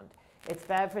around. It's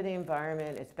bad for the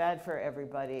environment. It's bad for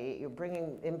everybody. You're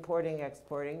importing,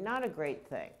 exporting, not a great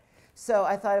thing. So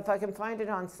I thought if I can find it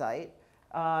on site,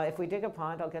 if we dig a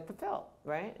pond, I'll get the fill,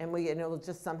 right? And it'll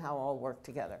just somehow all work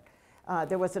together.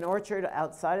 There was an orchard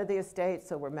outside of the estate,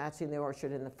 so we're matching the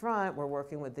orchard in the front. We're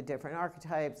working with the different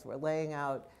archetypes. We're laying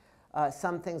out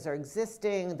some things are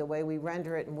existing, the way we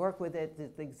render it and work with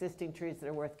it, the existing trees that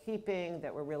are worth keeping,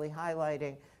 that we're really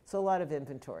highlighting. So a lot of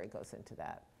inventory goes into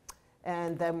that.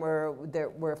 And then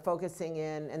we're focusing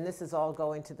in, and this is all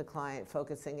going to the client,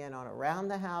 focusing in on around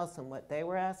the house and what they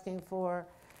were asking for,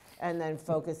 and then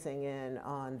focusing in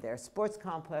on their sports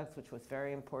complex, which was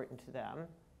very important to them.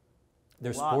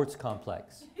 Their sports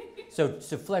complex. So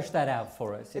flesh that out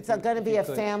for us. It's going to be a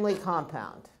family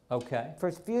compound. Okay.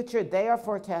 For future, they are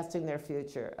forecasting their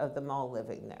future of them all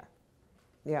living there,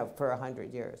 you know, for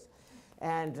 100 years.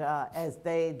 And as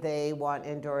they want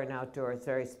indoor and outdoor,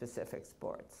 very specific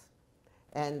sports.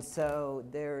 And so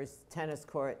there's tennis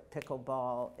court,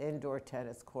 pickleball, indoor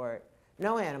tennis court,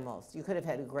 no animals. You could have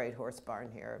had a great horse barn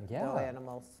here, Yeah. no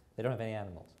animals. They don't have any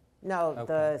animals. No, Okay.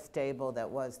 the stable that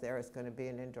was there is going to be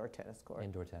an indoor tennis court.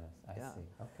 Indoor tennis, I Yeah. see,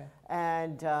 okay.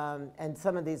 And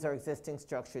some of these are existing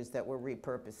structures that we're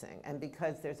repurposing. And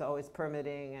because there's always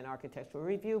permitting and architectural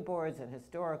review boards and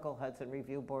historical Hudson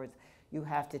review boards, you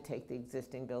have to take the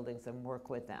existing buildings and work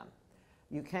with them.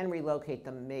 You can relocate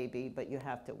them maybe, but you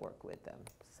have to work with them,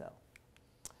 so.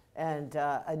 And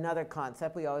another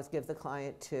concept we always give the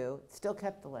client too, still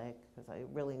kept the lake, because I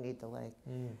really need the lake.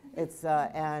 It's,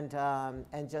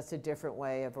 and just a different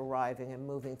way of arriving and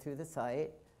moving through the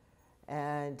site.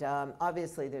 And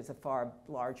obviously there's a far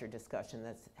larger discussion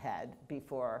that's had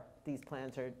before these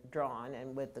plans are drawn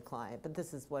and with the client, but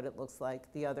this is what it looks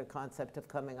like, the other concept of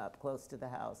coming up close to the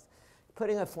house.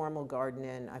 Putting a formal garden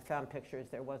in, I found pictures,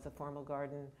 there was a formal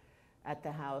garden at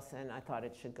the house and I thought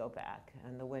it should go back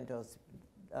and the windows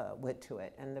went to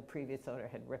it and the previous owner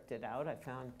had ripped it out. I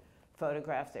found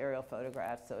photographs, aerial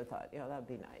photographs, so I thought, you know, that would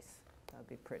be nice, that would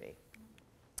be pretty.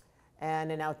 And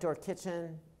an outdoor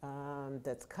kitchen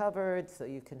that's covered so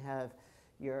you can have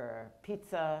your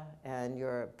pizza and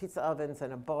your pizza ovens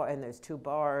and a bar, and there's 2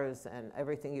 bars and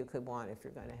everything you could want if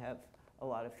you're going to have a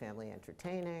lot of family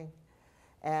entertaining.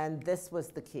 And this was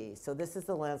the key. So this is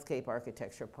the landscape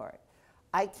architecture part.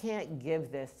 I can't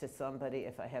give this to somebody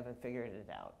if I haven't figured it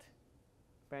out,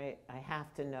 right? I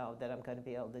have to know that I'm going to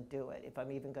be able to do it if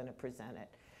I'm even going to present it.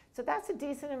 So that's a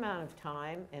decent amount of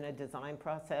time in a design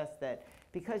process that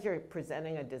because you're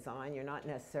presenting a design, you're not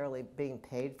necessarily being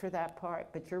paid for that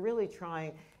part, but you're really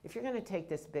trying, if you're going to take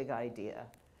this big idea,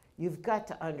 you've got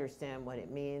to understand what it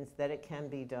means, that it can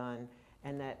be done,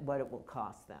 and that what it will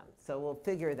cost them. So we'll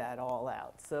figure that all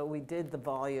out. So we did the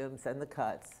volumes and the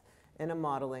cuts in a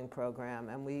modeling program,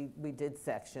 and we did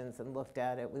sections and looked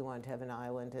at it. We wanted to have an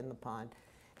island in the pond.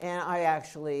 And I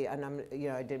actually, and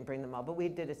I didn't bring them all, but we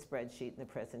did a spreadsheet in the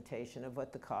presentation of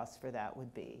what the cost for that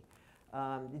would be.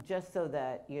 Just so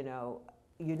that,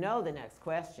 you know the next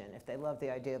question, if they love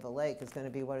the idea of a lake, is going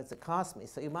to be, what does it cost me?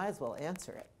 So you might as well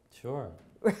answer it. Sure.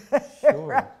 Sure.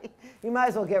 Right? You might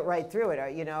as well get right through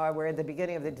it. You know, we're at the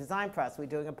beginning of the design process. Are we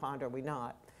doing a pond or are we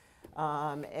not?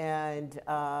 And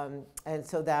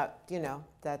so that, you know,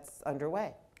 that's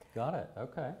underway. Got it.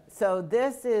 Okay. So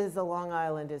this is a Long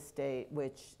Island estate,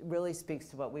 which really speaks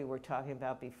to what we were talking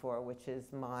about before, which is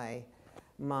I'm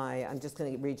just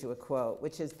going to read you a quote,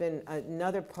 which has been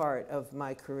another part of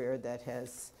my career that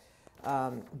has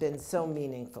been so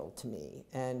meaningful to me.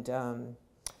 And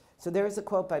so there is a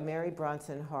quote by Mary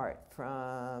Bronson Hart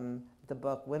from the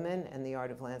book Women and the Art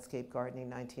of Landscape Gardening,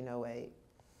 1908,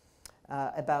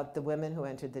 about the women who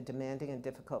entered the demanding and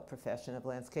difficult profession of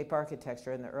landscape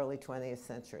architecture in the early 20th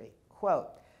century.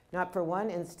 Quote, "Not for one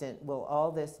instant will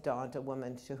all this daunt a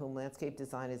woman to whom landscape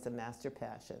design is a master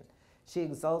passion. She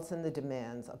exults in the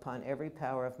demands upon every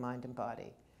power of mind and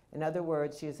body. In other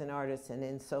words, she is an artist, and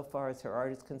insofar as her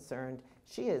art is concerned,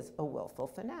 she is a willful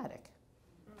fanatic."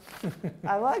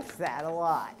 I liked that a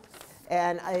lot.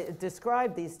 And I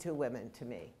described these two women to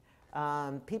me.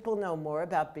 People know more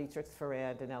about Beatrix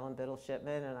Farrand and Ellen Biddle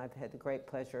Shipman, and I've had the great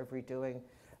pleasure of redoing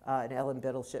an Ellen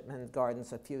Biddle Shipman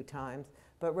gardens a few times.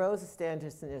 But Rosa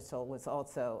Standish Initial was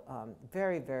also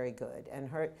very, very good. And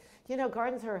her, you know,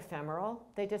 gardens are ephemeral.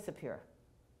 They disappear.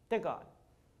 They're gone.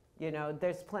 You know,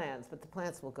 there's plants, but the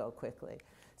plants will go quickly.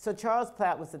 So Charles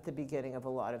Platt was at the beginning of a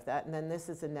lot of that. And then this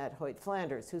is Annette Hoyt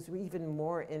Flanders, who's even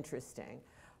more interesting.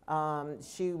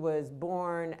 She was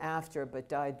born after but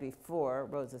died before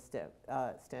Rosa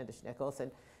Standish Nichols.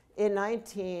 And in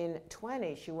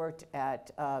 1920, she worked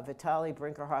at Vitali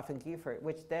Brinkerhoff in Gieffert,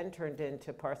 which then turned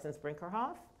into Parsons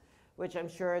Brinkerhoff, which I'm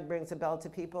sure it rings a bell to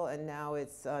people. And now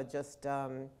it's just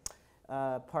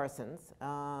Parsons.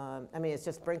 I mean, it's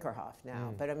just Brinkerhoff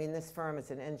now. But I mean, this firm is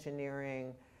an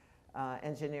engineering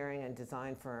and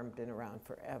design firm, been around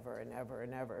forever and ever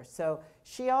and ever. So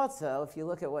she also, if you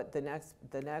look at what the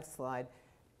next slide,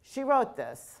 she wrote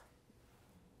this.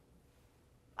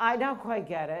 I don't quite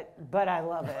get it, but I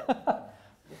love it.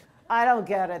 I don't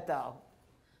get it though.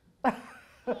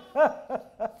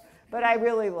 But I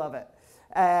really love it.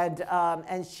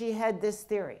 And she had this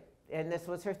theory, and this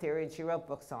was her theory, and she wrote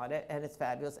books on it, and it's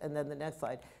fabulous. And then the next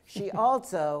slide. She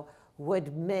also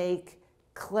would make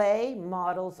clay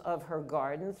models of her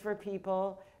gardens for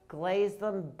people, glaze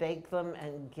them, bake them,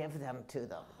 and give them to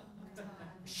them.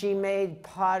 She made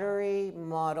pottery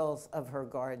models of her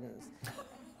gardens.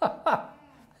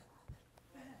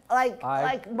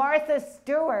 like Martha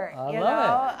Stewart, you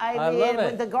know? I mean,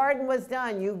 when the garden was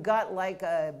done, you got like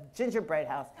a gingerbread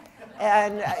house.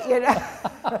 And, you know.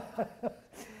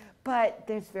 But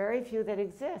there's very few that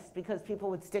exist because people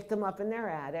would stick them up in their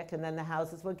attic and then the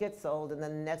houses would get sold and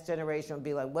then the next generation would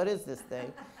be like, what is this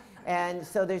thing? And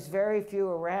so there's very few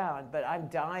around, but I'm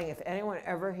dying. If anyone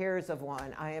ever hears of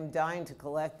one, I am dying to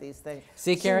collect these things.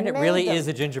 See, Karen, it really is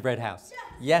a gingerbread house.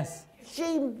 Yes.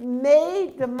 She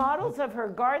made the models of her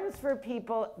gardens for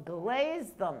people,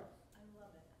 glazed them.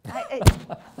 I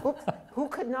love it. Who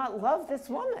could not love this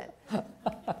woman?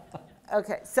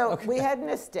 Okay, so we had an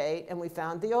estate, and we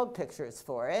found the old pictures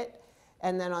for it.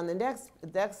 And then on the next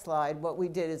slide, what we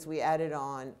did is we added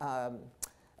on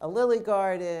a lily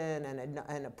garden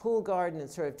and a pool garden and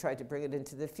sort of tried to bring it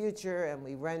into the future. And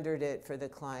we rendered it for the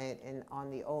client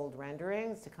on the old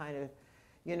renderings to kind of,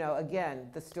 you know, again,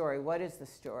 the story. What is the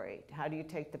story? How do you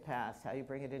take the past? How do you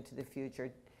bring it into the future?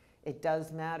 It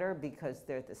does matter because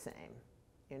they're the same,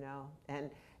 you know?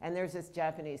 And there's this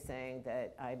Japanese saying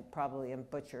that I probably am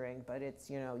butchering, but it's,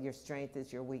 you know, your strength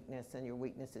is your weakness and your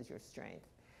weakness is your strength.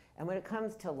 And when it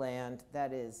comes to land,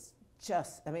 that is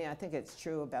just, I mean, I think it's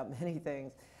true about many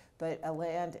things, but a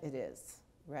land it is,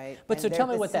 right? But and so tell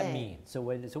me what same. that means. So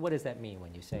what does that mean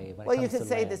when you say, when well, it comes you could to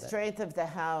say land, the strength of the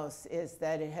house is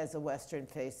that it has a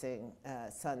western-facing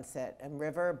sunset and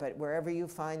river, but wherever you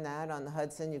find that on the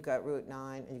Hudson, you've got Route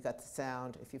 9 and you've got the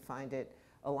Sound. If you find it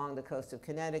along the coast of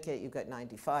Connecticut, you've got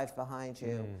 95 behind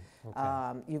you.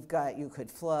 Okay. You could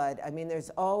flood. I mean,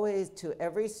 there's always, to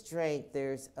every strength,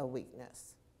 there's a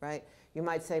weakness, right? You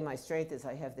might say my strength is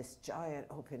I have this giant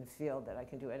open field that I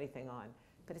can do anything on.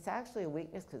 But it's actually a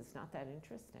weakness because it's not that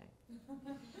interesting.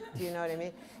 Do you know what I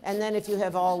mean? And then if you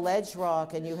have all ledge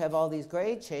rock and you have all these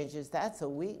grade changes, that's a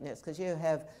weakness because you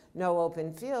have no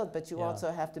open field, but you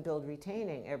also have to build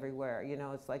retaining everywhere. You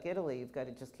know, it's like Italy. You've got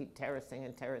to just keep terracing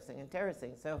and terracing and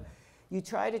terracing. So you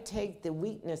try to take the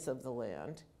weakness of the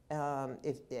land,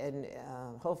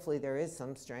 hopefully there is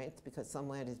some strength because some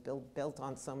land is built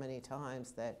on so many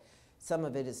times that some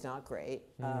of it is not great.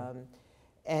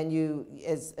 And you,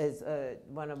 as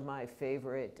one of my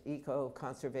favorite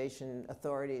eco-conservation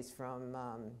authorities from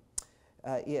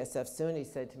ESF SUNY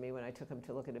said to me when I took him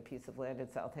to look at a piece of land in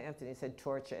Southampton, he said,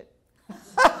 torch it.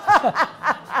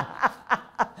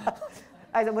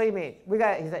 I said, what do you mean?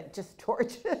 He said, just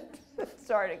torch it,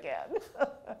 start again.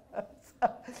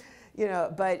 So, you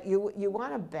know, but you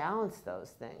want to balance those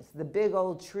things. The big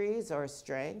old trees are a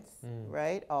strength,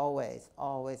 right? Always,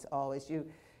 always, always.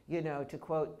 You know, to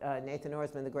quote Nathan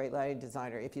Orsman, the great lighting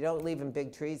designer, if you don't leave him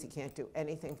big trees, he can't do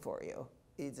anything for you.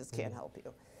 He just can't help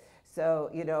you. So,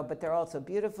 you know, but they're also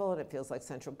beautiful, and it feels like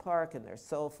Central Park, and they're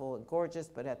soulful and gorgeous,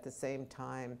 but at the same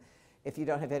time, if you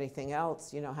don't have anything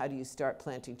else, you know, how do you start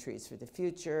planting trees for the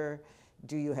future?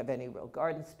 Do you have any real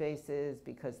garden spaces?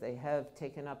 Because they have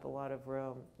taken up a lot of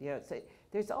room. You know,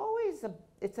 there's always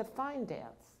it's a fine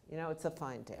dance. You know, it's a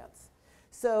fine dance.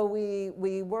 So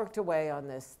we worked away on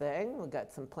this thing. We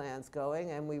got some plans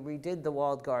going, and we redid the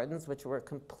walled gardens, which were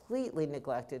completely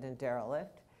neglected and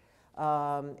derelict.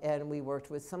 And we worked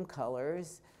with some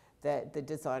colors that the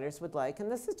designers would like.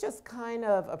 And this is just kind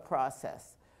of a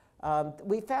process.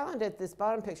 We found at this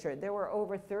bottom picture, there were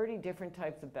over 30 different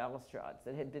types of balustrades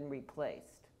that had been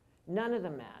replaced. None of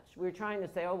them matched. We were trying to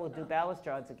say, oh, we'll do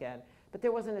balustrades again, but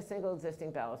there wasn't a single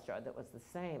existing balustrade that was the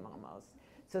same almost.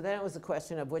 So then it was a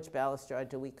question of which balustrade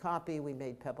do we copy. We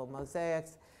made pebble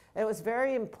mosaics. And it was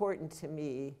very important to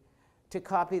me to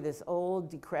copy this old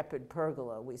decrepit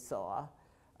pergola we saw.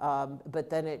 But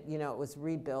then it was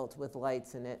rebuilt with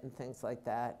lights in it and things like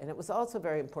that. And it was also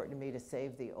very important to me to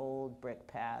save the old brick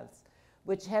paths,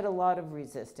 which had a lot of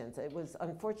resistance. It was,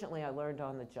 unfortunately, I learned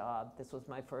on the job. This was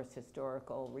my first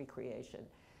historical recreation.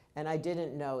 And I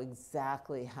didn't know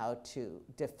exactly how to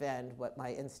defend what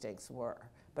my instincts were,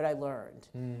 but I learned.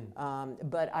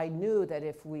 But I knew that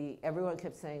if everyone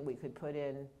kept saying we could put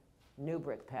in new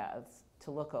brick paths to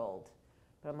look old.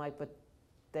 But I'm like, but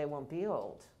they won't be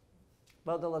old.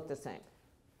 Well, they'll look the same,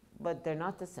 but they're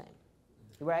not the same,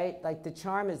 right? Like the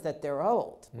charm is that they're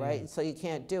old, right? So you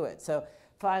can't do it. So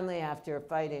finally, after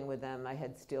fighting with them, I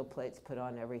had steel plates put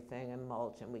on everything and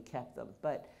mulch, and we kept them.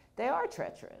 But they are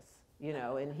treacherous, you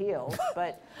know, in heels.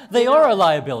 But they are a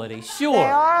liability, sure. They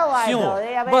are a liability.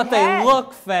 Sure. I mean, but they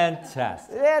look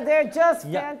fantastic. They're just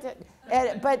fantastic.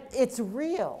 But it's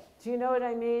real. Do you know what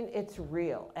I mean? It's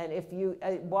real. And if you,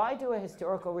 why do a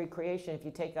historical recreation if you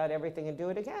take out everything and do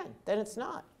it again? Then it's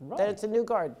not. Right. Then it's a new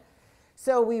garden.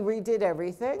 So we redid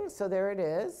everything. So there it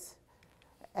is.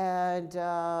 And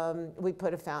we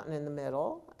put a fountain in the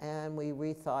middle, and we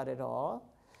rethought it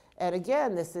all. And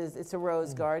again, it's a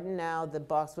rose garden. Now the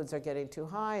boxwoods are getting too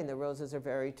high, and the roses are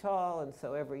very tall. And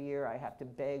so every year I have to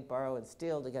beg, borrow, and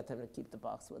steal to get them to keep the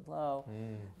boxwood low.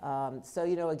 So,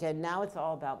 you know, again, now it's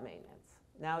all about maintenance.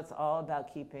 Now it's all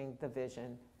about keeping the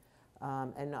vision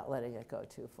and not letting it go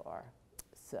too far.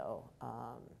 So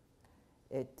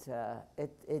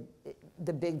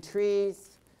the big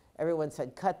trees, everyone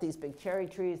said, cut these big cherry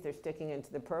trees. They're sticking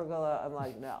into the pergola. I'm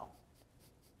like, no.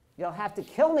 You'll have to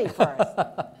kill me first.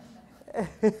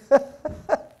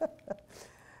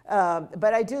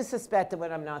 But I do suspect that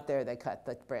when I'm not there, they cut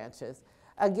the branches.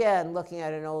 Again, looking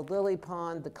at an old lily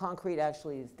pond, the concrete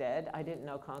actually is dead. I didn't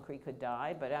know concrete could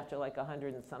die, but after like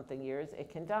 100 and something years, it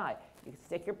can die. You can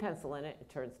stick your pencil in it, it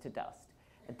turns to dust.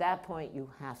 At that point, you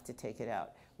have to take it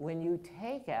out. When you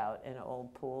take out an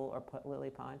old pool or lily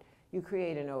pond, you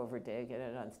create an overdig and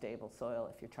an unstable soil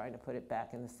if you're trying to put it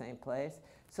back in the same place.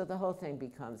 So the whole thing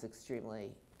becomes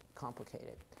extremely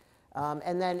complicated.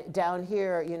 And then down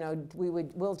here, you know,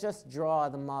 we'll just draw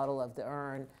the model of the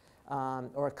urn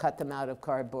or cut them out of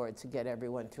cardboard to get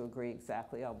everyone to agree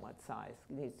exactly on what size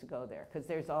needs to go there. Because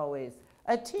there's always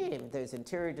a team. There's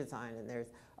interior design, and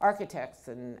there's architects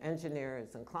and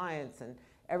engineers and clients, and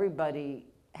everybody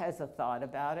has a thought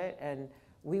about it. And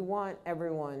we want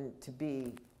everyone to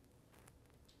be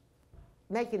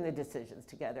making the decisions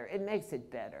together. It makes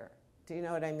it better. Do you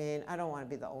know what I mean? I don't want to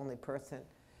be the only person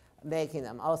making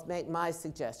them. I'll make my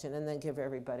suggestion and then give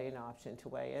everybody an option to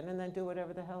weigh in and then do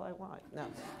whatever the hell I want. No.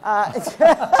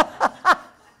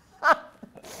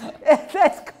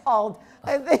 That's called,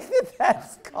 I think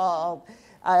that's called,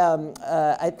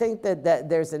 I think that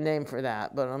there's a name for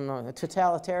that, but I'm not,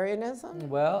 totalitarianism?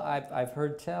 Well, I've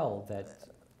heard tell that.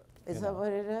 Is that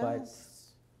what it is?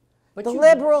 But the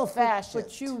liberal fascist.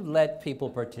 But you let people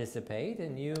participate,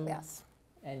 and you. Yes.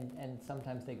 And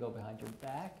sometimes they go behind your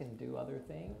back and do other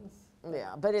things.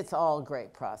 Yeah, but it's all a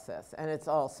great process, and it's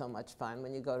all so much fun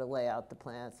when you go to lay out the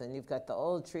plants, and you've got the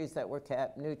old trees that were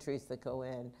kept, new trees that go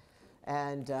in,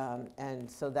 and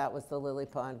so that was the lily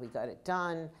pond. We got it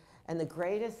done, and the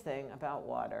greatest thing about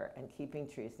water and keeping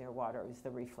trees near water is the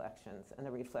reflections, and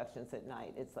the reflections at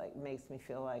night. It's like makes me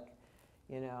feel like,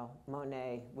 You know,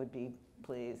 Monet would be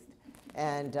pleased.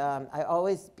 And I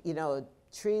always, you know,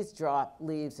 trees drop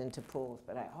leaves into pools,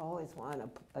 but I always want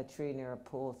a tree near a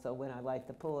pool, so when I light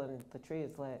the pool and the tree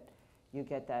is lit, you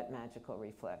get that magical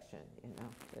reflection, you know,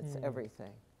 it's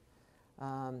everything.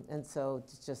 And so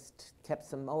just kept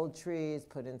some old trees,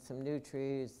 put in some new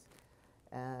trees,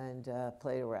 and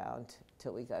played around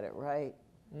till we got it right.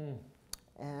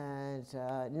 And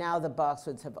now the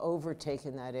boxwoods have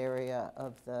overtaken that area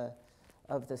of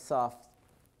the soft,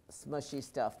 smushy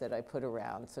stuff that I put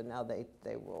around, so now they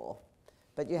rule.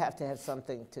 But you have to have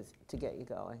something to get you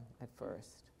going at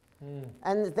first.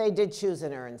 And they did choose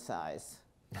an urn size.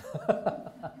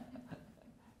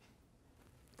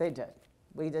 They did.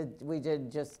 We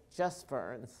did just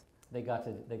ferns. They got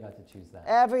to choose that.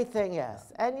 Everything,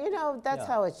 yes. And you know, that's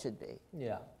how it should be.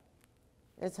 Yeah.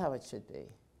 It's how it should be.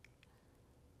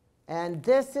 And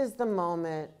this is the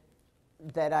moment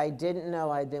that I didn't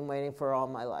know I'd been waiting for all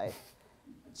my life.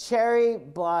 Cherry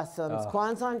blossoms,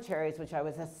 Kwanzaa cherries, which I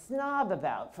was a snob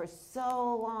about for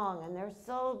so long, and they're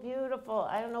so beautiful.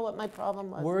 I don't know what my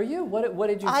problem was. Were you? What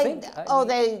did you think?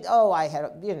 I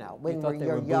had, you know, when you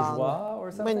you're young. Bourgeois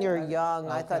or something? When you're young,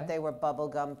 I thought they were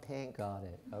bubblegum pink. Got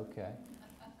it. Okay.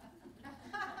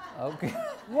 Okay.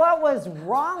 What was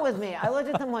wrong with me? I looked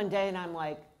at them one day and I'm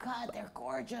like, God, they're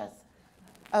gorgeous.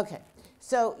 Okay.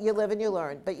 So you live and you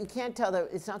learn, but you can't tell that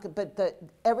it's not good, but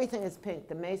everything is pink.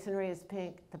 The masonry is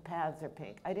pink, the paths are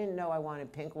pink. I didn't know I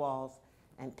wanted pink walls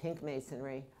and pink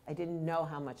masonry. I didn't know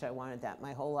how much I wanted that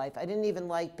my whole life. I didn't even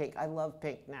like pink. I love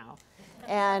pink now.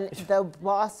 And the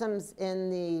blossoms in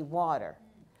the water.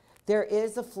 There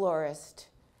is a florist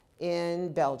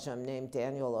in Belgium named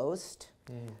Daniel Oost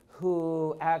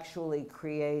who actually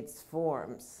creates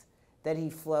forms that he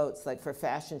floats like for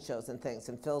fashion shows and things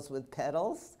and fills with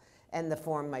petals. And the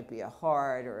form might be a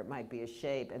heart or it might be a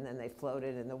shape, and then they float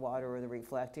it in the water or the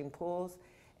reflecting pools.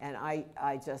 And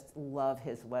I just love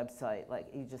his website. Like,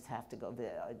 you just have to go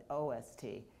visit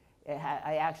OST.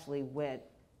 I actually went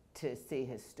to see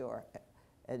his store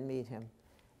and meet him.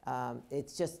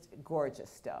 It's just gorgeous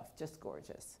stuff, just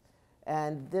gorgeous.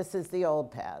 And this is the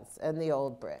old paths and the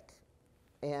old brick.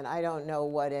 And I don't know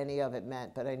what any of it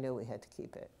meant, but I knew we had to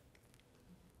keep it.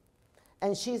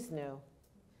 And she's new.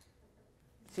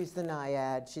 She's the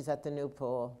nyad. She's at the new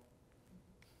pool.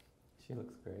 She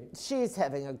looks great. She's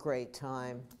having a great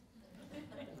time.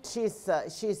 She's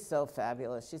so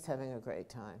fabulous. She's having a great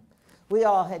time. We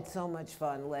all had so much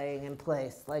fun laying in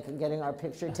place, like and getting our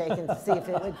picture taken to see if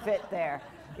it would fit there,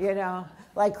 you know?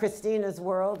 Like Christina's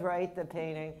World, right? The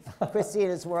painting.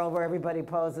 Christina's World, where everybody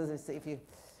poses and see if you...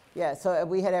 Yeah, so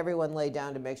we had everyone lay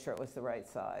down to make sure it was the right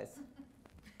size.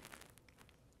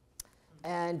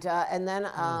 And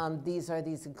then these are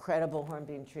these incredible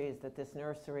hornbeam trees that this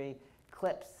nursery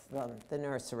clips them, the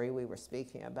nursery we were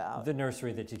speaking about. The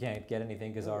nursery that you can't get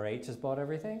anything because RH has bought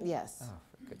everything? Yes. Oh,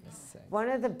 for goodness sake. One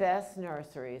of the best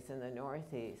nurseries in the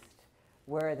Northeast,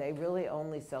 where they really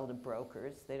only sell to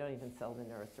brokers. They don't even sell to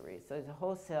nurseries. So the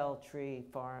wholesale tree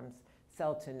farms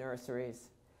sell to nurseries,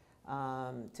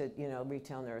 to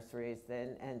retail nurseries,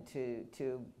 and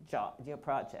to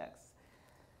projects.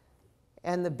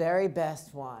 And the very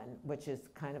best one, which is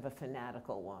kind of a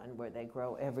fanatical one, where they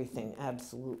grow everything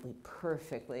absolutely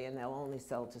perfectly and they'll only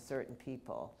sell to certain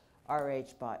people,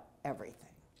 RH bought everything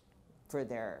for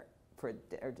their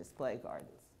display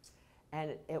gardens.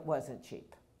 And it wasn't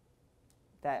cheap.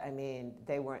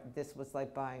 This was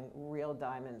like buying real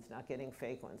diamonds, not getting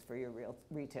fake ones for your real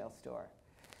retail store.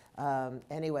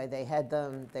 Anyway, they had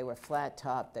them, they were flat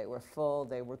top, they were full,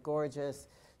 they were gorgeous.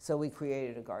 So we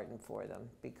created a garden for them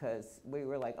because we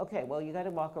were like, okay, well, you got to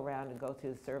walk around and go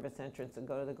through the service entrance and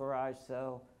go to the garage,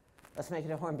 so let's make it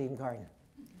a hornbeam garden.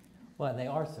 Well, and they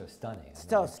are so stunning.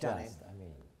 So stunning.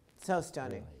 So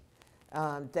stunning.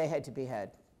 Really. They had to be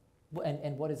had. Well,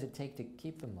 and what does it take to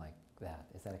keep them like that?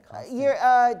 Is that a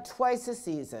constant? Twice a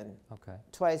season. Okay.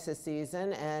 Twice a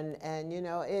season, and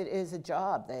it is a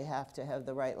job. They have to have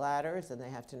the right ladders, and they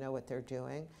have to know what they're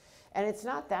doing. And it's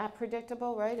not that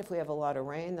predictable, right? If we have a lot of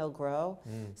rain, they'll grow.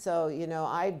 So,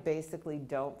 I basically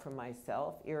don't, for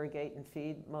myself, irrigate and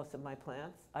feed most of my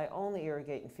plants. I only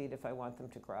irrigate and feed if I want them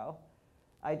to grow.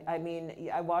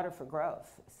 I water for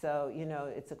growth. So,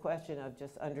 it's a question of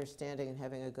just understanding and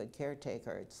having a good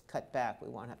caretaker. It's cut back. We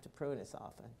won't have to prune as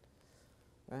often,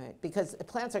 right? Because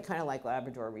plants are kind of like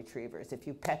Labrador retrievers. If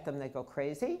you pet them, they go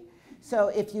crazy. So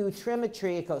if you trim a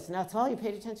tree, it goes nuts. Oh, you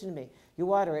paid attention to me. You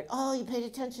water it. Oh, you paid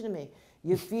attention to me.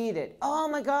 You feed it. Oh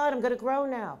my God, I'm going to grow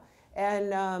now.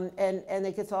 And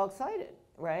it gets all excited,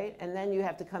 right? And then you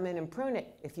have to come in and prune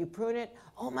it. If you prune it,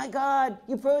 oh my God,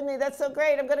 you pruned me. That's so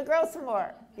great. I'm going to grow some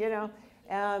more,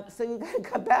 So you got to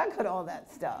cut back on all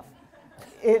that stuff.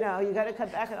 You know, you got to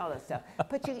cut back on all that stuff.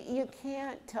 But you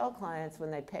can't tell clients when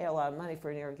they pay a lot of money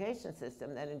for an irrigation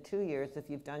system that in 2 years, if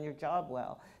you've done your job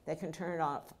well, they can turn it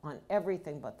off on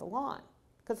everything but the lawn.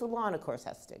 Because the lawn, of course,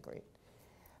 has to stay green.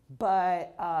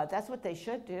 But that's what they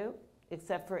should do,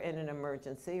 except for in an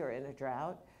emergency or in a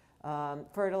drought.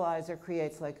 Fertilizer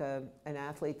creates like an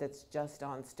athlete that's just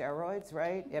on steroids,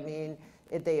 right? I mean,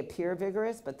 they appear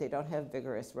vigorous, but they don't have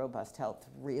vigorous, robust health,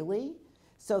 really.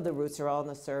 So the roots are all on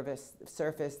the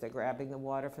surface. They're grabbing the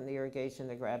water from the irrigation.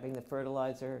 They're grabbing the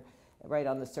fertilizer right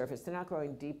on the surface. They're not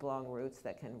growing deep, long roots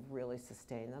that can really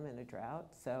sustain them in a drought.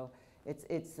 So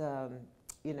it's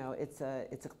you know, it's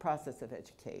a process of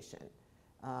education.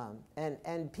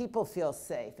 And people feel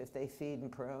safe if they feed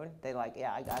and prune. They're like,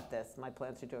 yeah, I got this. My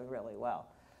plants are doing really well.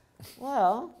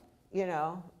 Well, you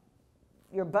know,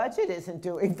 your budget isn't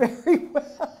doing very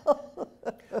well.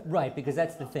 Right, because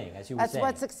that's the thing, as you were saying. That's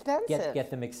what's expensive.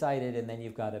 Get them excited, and then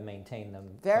you've got to maintain them.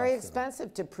 Very constantly.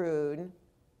 expensive to prune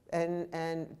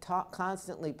and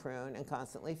constantly prune and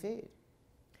constantly feed.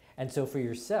 And so for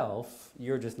yourself,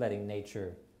 you're just letting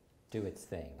nature do its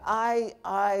thing. I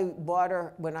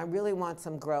water, when I really want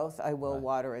some growth, I will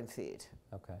water and feed.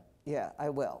 Okay. Yeah, I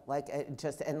will. Like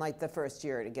like the first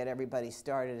year to get everybody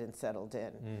started and settled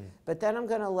in. But then I'm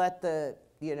going to let the,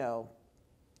 you know,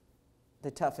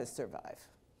 the toughest survive.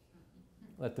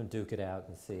 Let them duke it out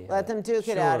and see. Let them duke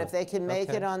it out. If they can make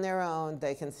it on their own,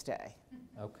 they can stay.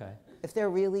 Okay. If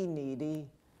they're really needy.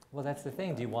 Well, that's the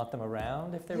thing. Do you want them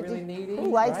around if they're really needy?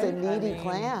 Who likes a right? needy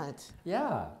plant?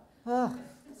 Yeah. Ugh,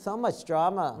 so much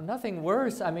drama. Well, nothing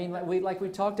worse. I mean, like we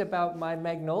talked about my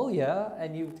magnolia,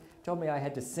 and you told me I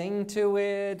had to sing to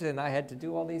it, and I had to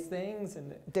do all these things.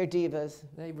 And they're divas.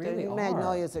 They really are.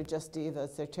 Magnolias are just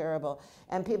divas. They're terrible.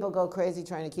 And people go crazy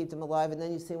trying to keep them alive, and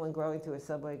then you see one growing through a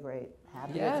subway grate.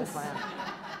 Happy as a clam.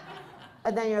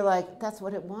 And then you're like, that's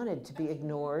what it wanted, to be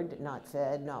ignored, not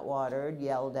fed, not watered,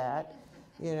 yelled at,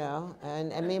 you know.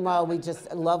 And meanwhile, we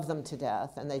just love them to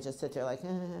death, and they just sit there like,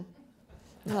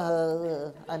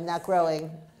 I'm not growing.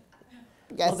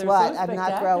 Guess what? I'm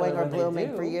not growing or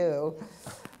blooming for you.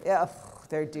 Yeah,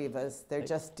 they're divas. They're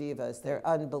just divas. They're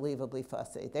unbelievably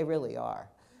fussy. They really are.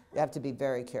 You have to be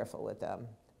very careful with them.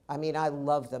 I mean, I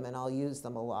love them and I'll use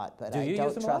them a lot, but I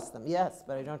don't trust them. Yes,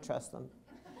 but I don't trust them.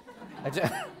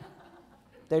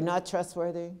 They're not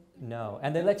trustworthy? No,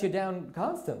 and they let you down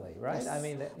constantly, right? I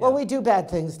mean, well, we do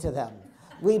bad things to them.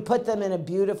 We put them in a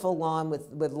beautiful lawn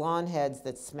with lawn heads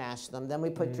that smash them. Then we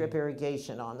put drip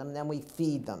irrigation on them. Then we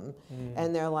feed them.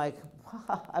 And they're like,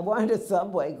 I wanted a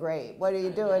subway, great. What are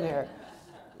you doing here?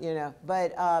 You know,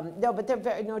 but no, but they're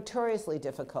very notoriously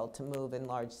difficult to move in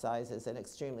large sizes and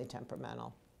extremely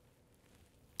temperamental.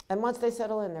 And once they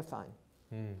settle in, they're fine.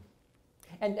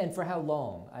 And for how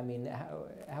long? I mean,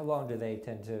 how long do they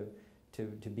tend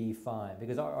to be fine?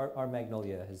 Because our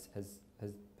magnolia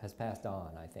has passed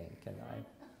on, I think, and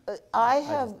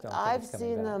I've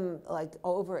seen them like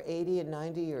over 80 and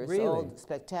 90 years old,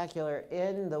 spectacular,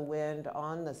 in the wind,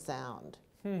 on the sound,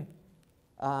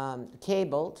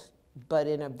 cabled, but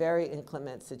in a very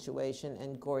inclement situation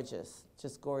and gorgeous,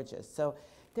 just gorgeous. So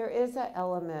there is an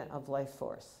element of life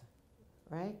force,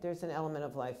 right? There's an element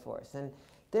of life force. And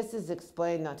this is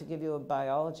explained, not to give you a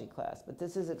biology class, but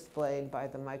this is explained by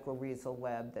the mycorrhizal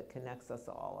web that connects us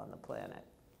all on the planet.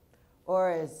 Or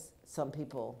as some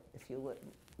people, if you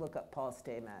look up Paul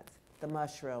Stamets, the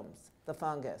mushrooms, the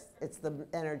fungus, it's the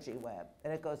energy web,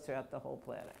 and it goes throughout the whole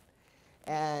planet.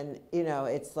 And, you know,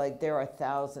 it's like there are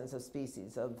thousands of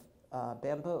species of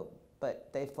bamboo, but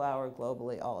they flower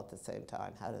globally all at the same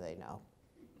time. How do they know?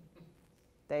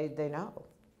 They know.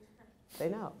 They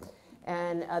know.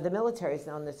 And the military's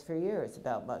known this for years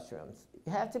about mushrooms.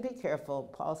 You have to be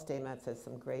careful. Paul Stamets has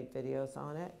some great videos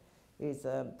on it. He's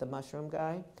the mushroom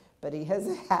guy. But he has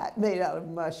a hat made out of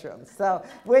mushrooms. So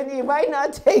when you might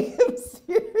not take him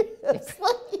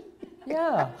seriously.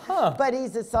 Yeah, But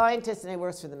he's a scientist and he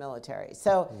works for the military.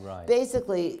 So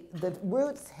basically, the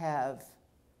roots have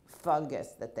fungus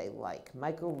that they like,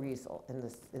 mycorrhizal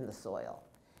in the soil.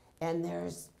 And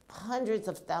there's hundreds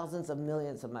of thousands of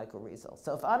millions of mycorrhizal.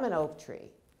 So if I'm an oak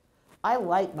tree, I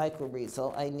like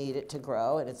mycorrhizal. I need it to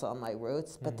grow, and it's on my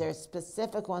roots. But there's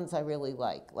specific ones I really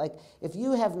like. Like, if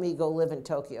you have me go live in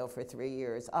Tokyo for 3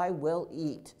 years, I will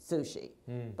eat sushi.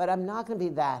 But I'm not going to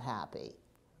be that happy,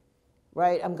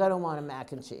 right? I'm going to want a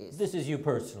mac and cheese. This is you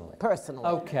personally. Personally.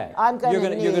 Okay. You're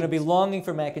going to be longing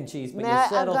for mac and cheese, but you're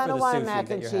settled for the sushi that you're having. I'm going to want a mac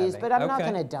and cheese, but I'm not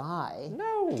going to die.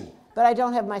 No. But I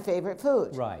don't have my favorite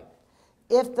food. Right.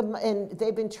 and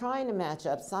they've been trying to match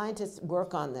up, scientists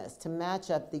work on this, to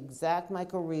match up the exact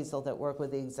mycorrhizal that work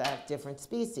with the exact different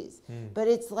species. But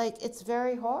it's like, it's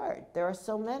very hard. There are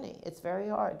so many, it's very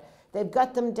hard. They've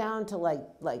got them down to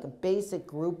like basic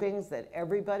groupings that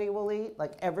everybody will eat,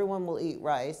 like everyone will eat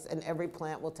rice and every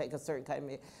plant will take a certain kind of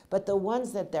meat. But the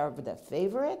ones that are the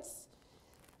favorites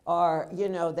are, you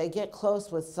know, they get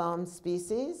close with some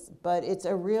species, but it's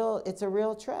a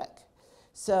real trick.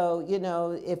 So, you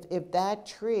know, if that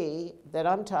tree that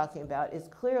I'm talking about is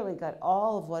clearly got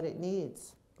all of what it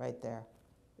needs right there,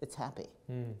 it's happy,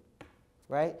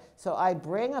 right? So I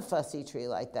bring a fussy tree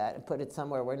like that and put it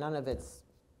somewhere where none of its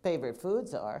favorite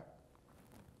foods are.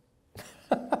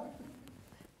 But,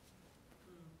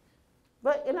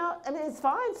 you know, I mean, it's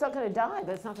fine, it's not going to die,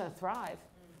 but it's not going to thrive,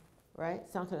 right?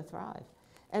 It's not going to thrive.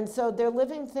 And so they're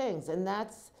living things, and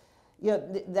that's, you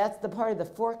know, that's the part of the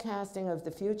forecasting of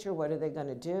the future. What are they going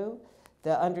to do?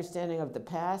 The understanding of the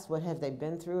past. What have they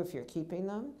been through if you're keeping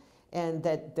them? And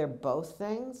that they're both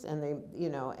things, and they, you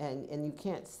know, and you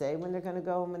can't say when they're going to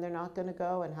go and when they're not going to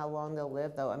go, and how long they'll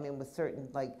live. Though, I mean, with certain,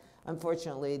 like,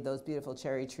 unfortunately, those beautiful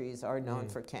cherry trees are known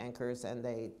for cankers, and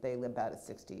they live about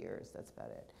 60 years. That's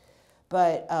about it.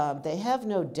 But they have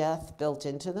no death built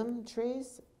into them.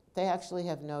 Trees, they actually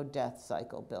have no death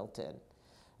cycle built in.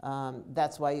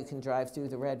 That's why you can drive through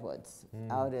the redwoods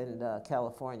out in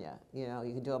California. You know,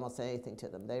 you can do almost anything to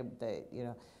them.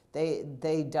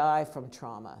 They die from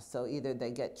trauma. So either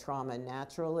they get trauma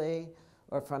naturally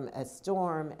or from a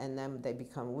storm, and then they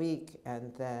become weak,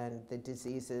 and then the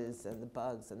diseases and the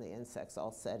bugs and the insects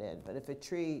all set in. But if a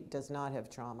tree does not have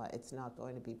trauma, it's not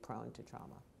going to be prone to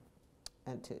trauma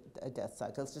and to a death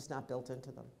cycle. It's just not built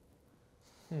into them.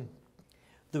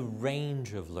 The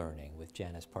range of learning with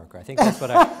Janice Parker. I think that's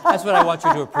what I want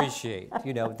you to appreciate.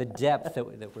 You know, the depth that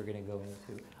we're going to go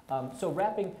into. So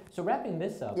wrapping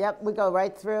this up. Yep, we go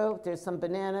right through. There's some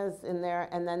bananas in there,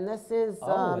 and then this is.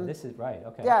 And this is right.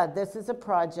 Okay. Yeah, this is a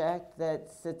project that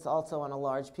sits also on a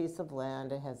large piece of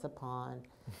land. It has a pond,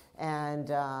 and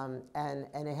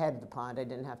ahead of the pond, I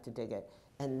didn't have to dig it.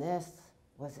 And this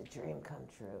was a dream come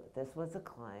true. This was a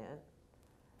client.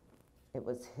 It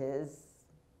was his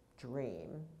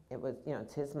dream. It was, you know,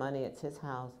 it's his money, it's his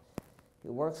house. He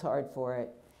works hard for it.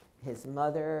 His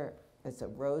mother is a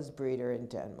rose breeder in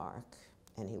Denmark,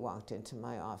 and he walked into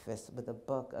my office with a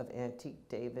book of antique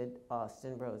David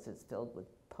Austin roses filled with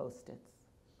Post-its.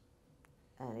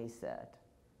 And he said,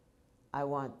 I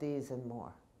want these and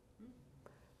more.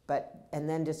 And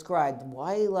then described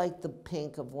why he liked the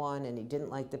pink of one and he didn't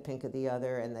like the pink of the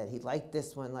other, and that he liked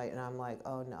this one, and I'm like,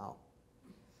 oh no.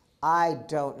 I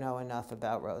don't know enough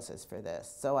about roses for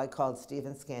this. So I called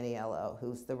Stephen Scaniello,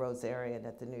 who's the rosarian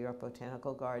at the New York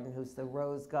Botanical Garden, who's the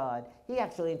rose god. He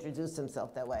actually introduced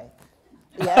himself that way.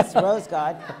 Yes, rose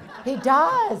god. He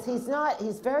does.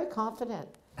 He's very confident.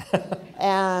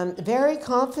 And very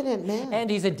confident man. And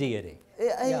he's a deity.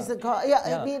 He's a god.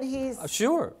 Yeah, I mean, he's.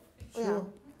 Sure. Yeah.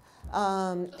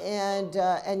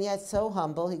 And yet so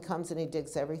humble. He comes and he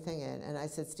digs everything in. And I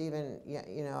said, Stephen,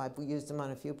 you know, I've used him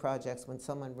on a few projects when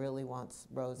someone really wants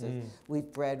roses. We've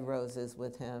bred roses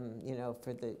with him, you know,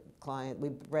 for the client. We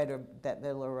bred a Bette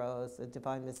Midler rose, a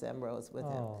Divine Miss M rose with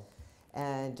him.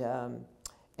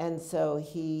 And so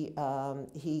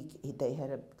they had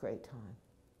a great time.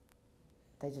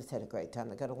 They just had a great time.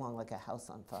 They got along like a house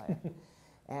on fire.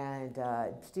 And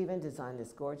Stephen designed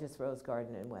this gorgeous rose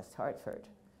garden in West Hartford.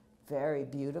 Very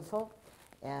beautiful,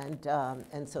 and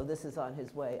so this is on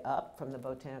his way up from the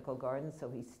Botanical Garden, so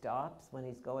he stops when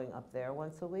he's going up there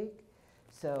once a week.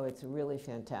 So it's really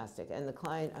fantastic, and the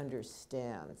client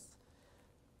understands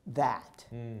that,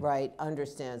 right?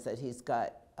 Understands that he's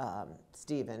got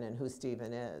Stephen and who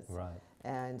Stephen is. Right.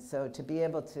 And so to be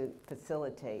able to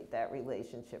facilitate that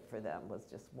relationship for them was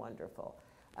just wonderful.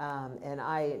 And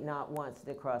I not once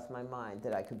did it cross my mind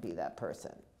that I could be that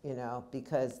person, you know,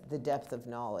 because the depth of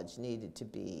knowledge needed to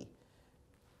be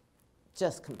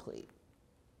just complete.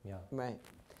 Yeah. Right.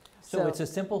 So it's a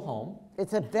simple home.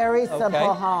 It's a very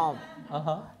simple home.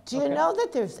 Do you Okay. know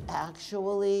that there's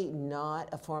actually not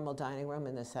a formal dining room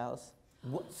in this house?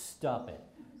 What? Stop it.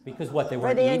 Because what, they For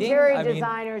weren't the eating? interior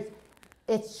designers,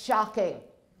 it's shocking.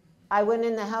 I went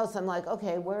in the house, I'm like,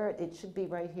 okay, it should be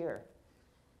right here.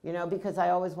 You know, because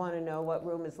I always want to know what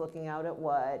room is looking out at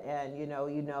what, and you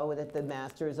know that the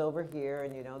master is over here,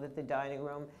 and you know that the dining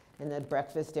room and the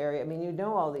breakfast area, I mean, you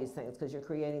know all these things because you're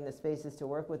creating the spaces to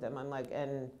work with them. I'm like,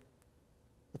 and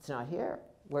it's not here.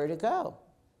 Where'd it go?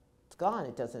 It's gone.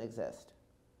 It doesn't exist.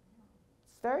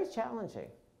 It's very challenging.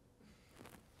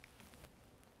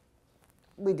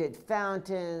 we did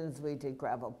fountains, we did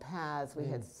gravel paths, we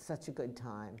had such a good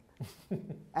time.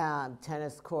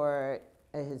 Tennis court,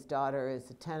 his daughter is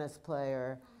a tennis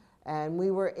player. And we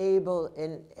were able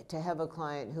to have a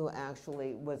client who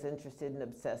actually was interested in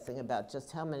obsessing about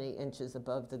just how many inches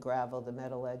above the gravel the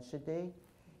metal edge should be.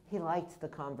 He liked the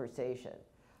conversation.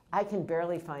 I can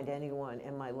barely find anyone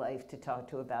in my life to talk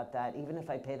to about that, even if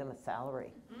I pay them a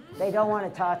salary. They don't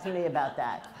want to talk to me about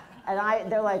that.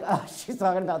 And they're like, oh, she's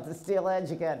talking about the steel edge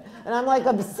again. And I'm like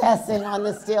obsessing on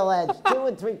the steel edge, 2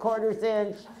 3/4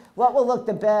 inch. What will look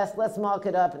the best? Let's mock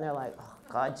it up. And they're like, oh,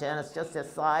 God, Janice, just a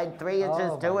side, 3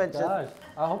 inches, 2 inches. Gosh.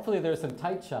 Hopefully there's some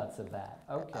tight shots of that.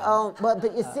 Okay. Oh, well,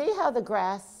 but you see how the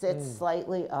grass sits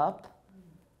slightly up?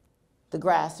 The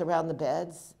grass around the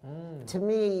beds? To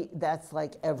me, that's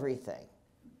like everything.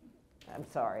 I'm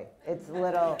sorry. It's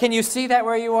little. Can you see that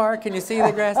where you are? Can you see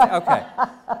the grass? Okay.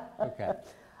 Okay.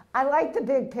 I like the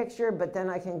big picture, but then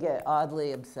I can get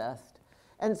oddly obsessed.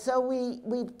 And so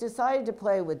we decided to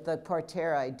play with the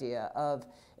parterre idea of,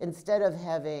 instead of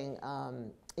having,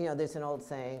 you know, there's an old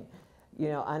saying, you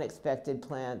know, unexpected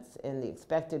plants in the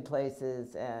expected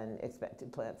places and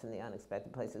expected plants in the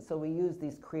unexpected places. So we use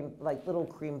these like little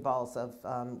cream balls of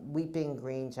weeping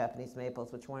green Japanese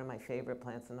maples, which are one of my favorite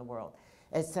plants in the world,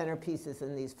 as centerpieces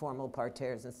in these formal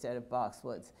parterres instead of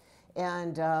boxwoods.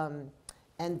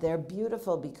 And they're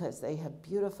beautiful because they have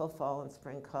beautiful fall and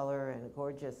spring color and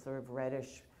gorgeous sort of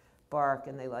reddish bark,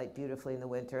 and they light beautifully in the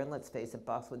winter. And let's face it,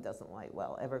 boxwood doesn't light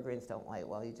well. Evergreens don't light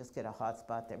well. You just get a hot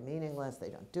spot. They're meaningless. They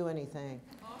don't do anything.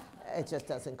 It just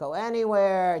doesn't go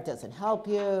anywhere. It doesn't help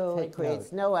you. It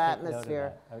creates no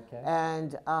atmosphere. Okay.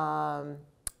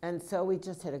 And so we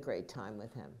just had a great time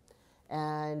with him.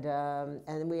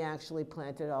 And we actually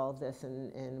planted all of this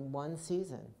in one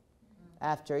season.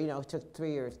 After, you know, it took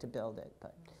 3 years to build it.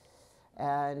 But,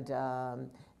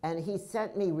 and he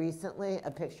sent me recently a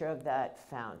picture of that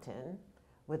fountain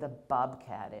with a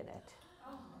bobcat in it.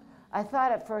 I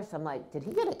thought at first, I'm like, did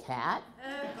he get a cat?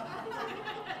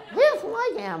 He doesn't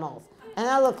like animals. And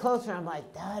I look closer, and I'm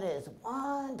like, that is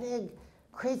one big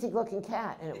crazy looking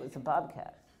cat. And it was a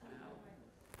bobcat.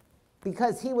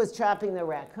 Because he was trapping the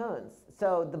raccoons.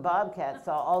 So the bobcat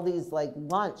saw all these like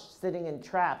lunch sitting in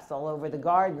traps all over the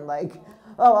garden, like,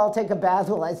 oh, I'll take a bath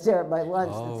while I stare at my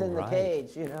lunch that's in the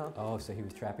cage, you know? Oh, so he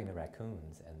was trapping the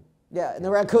raccoons. Yeah, and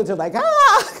the raccoons are like,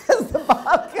 ah, because the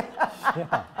bobcat.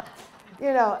 Yeah.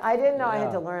 You know, I didn't know I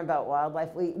had to learn about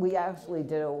wildlife. We actually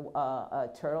did a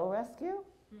turtle rescue,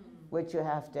 which you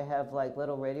have to have like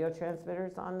little radio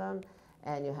transmitters on them,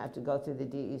 and you have to go through the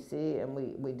DEC, and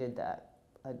we did that.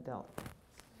 I don't.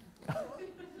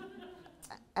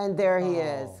 And there he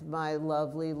is, my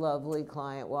lovely, lovely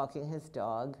client walking his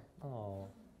dog. Oh.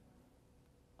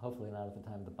 Hopefully not at the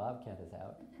time the bobcat is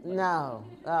out. No.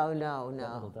 Oh, no,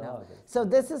 no. No. So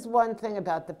this is one thing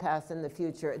about the past and the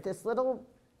future. This little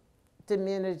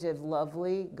diminutive,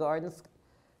 lovely garden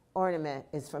ornament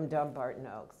is from Dumbarton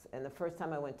Oaks. And the first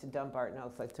time I went to Dumbarton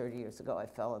Oaks like 30 years ago, I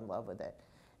fell in love with it.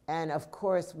 And of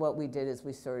course, what we did is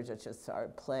we sort of just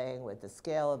started playing with the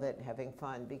scale of it and having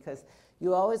fun, because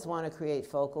you always want to create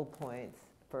focal points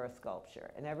for a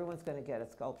sculpture. And everyone's going to get a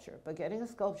sculpture. But getting a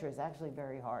sculpture is actually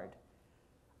very hard.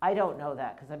 I don't know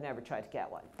that because I've never tried to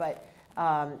get one. But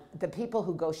the people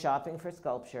who go shopping for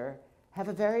sculpture have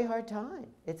a very hard time.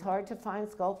 It's hard to find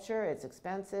sculpture. It's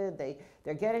expensive.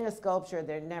 They're getting a sculpture.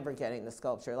 They're never getting the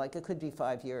sculpture. Like, it could be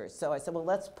 5 years. So I said, well,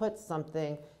 let's put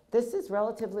something. This is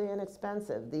relatively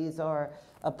inexpensive. These are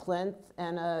a plinth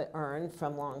and an urn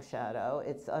from Long Shadow.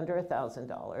 It's under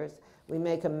 $1,000. We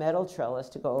make a metal trellis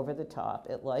to go over the top.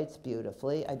 It lights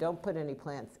beautifully. I don't put any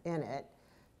plants in it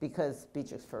because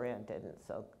Beatrix Ferrand didn't,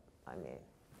 so I mean,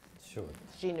 sure,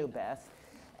 she knew best.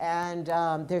 And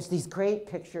there's these great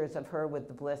pictures of her with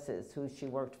the Blisses, who she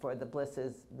worked for. The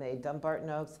Blisses made Dumbarton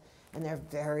Oaks, and they're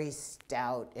very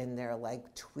stout in their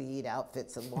like tweed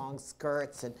outfits and long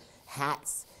skirts and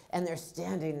hats. And they're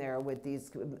standing there with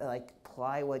these like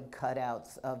plywood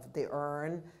cutouts of the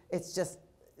urn. It's just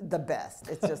the best.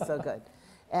 It's just so good.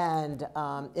 And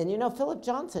you know, Philip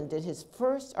Johnson did his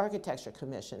first architecture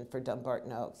commission for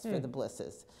Dumbarton Oaks for the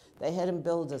Blisses. They had him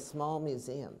build a small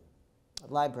museum,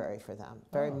 a library for them,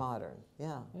 very modern.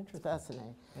 Yeah, it's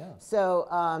fascinating. Yeah.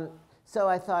 So, so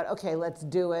I thought, okay, let's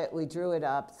do it. We drew it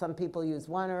up. Some people use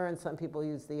one urn, some people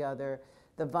use the other.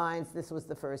 The vines, this was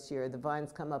the first year, the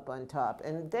vines come up on top,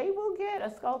 and they will get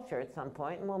a sculpture at some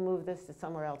point, and we'll move this to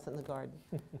somewhere else in the garden.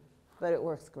 But it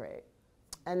works great.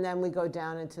 And then we go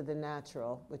down into the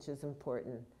natural, which is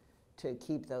important to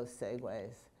keep those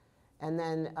segues. And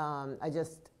then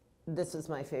this is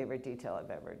my favorite detail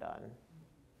I've ever done,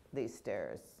 these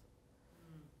stairs.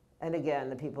 And again,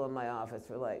 the people in my office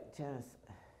were like, Janice,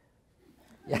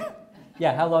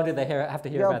 Yeah, how long did they have to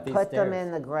hear about these you'll put stairs? them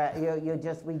in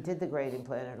the we did the grading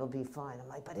plan, it'll be fine. I'm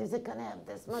like, but is it gonna have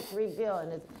this much reveal?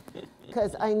 And it's,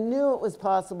 because I knew it was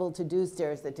possible to do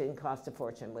stairs that didn't cost a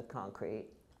fortune with concrete.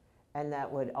 And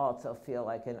that would also feel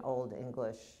like an old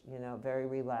English, you know, very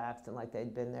relaxed and like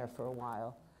they'd been there for a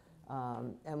while.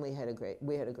 And we had a great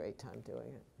time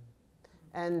doing it.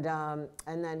 And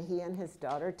then he and his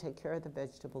daughter take care of the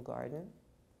vegetable garden.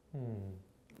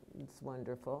 It's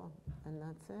wonderful, and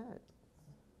that's it.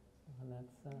 And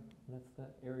that's the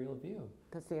aerial view.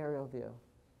 That's the aerial view.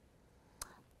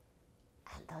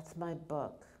 And that's my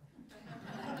book.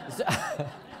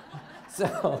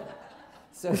 So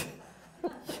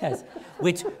yes,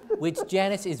 which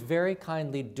Janice is very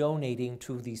kindly donating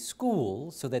to the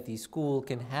school so that the school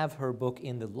can have her book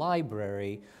in the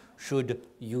library should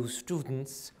you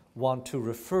students want to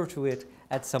refer to it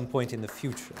at some point in the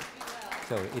future.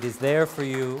 So it is there for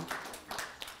you,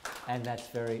 and that's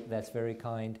very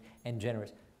kind and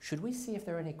generous. Should we see if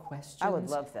there are any questions I would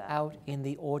love that. out in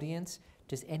the audience?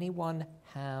 Does anyone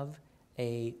have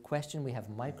a question? We have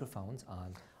microphones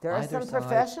on There are either some side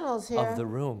professionals here. of the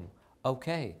room.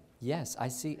 Okay, yes, I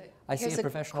see a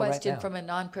professional Here's a question right now. from a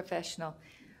non-professional.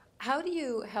 How do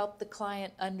you help the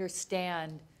client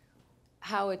understand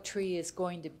how a tree is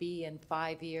going to be in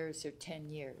 5 years or 10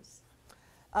 years?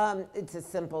 It's a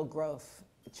simple growth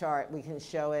chart. We can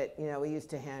show it, you know, we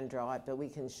used to hand draw it, but we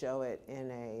can show it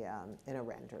in a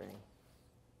rendering.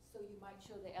 So you might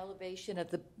show the elevation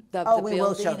of the We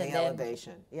will show building the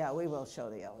elevation. Yeah, we will show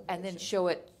the elevation. and then show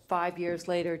it 5 years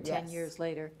later, 10 Yes. years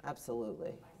later.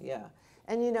 Absolutely, yeah.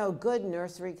 And you know, good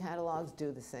nursery catalogs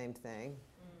do the same thing.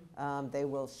 They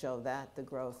will show that, the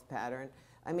growth pattern.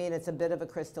 I mean, it's a bit of a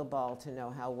crystal ball to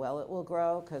know how well it will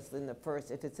grow, because in the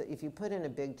first, if you put in a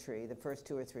big tree, the first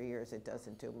 2 or 3 years, it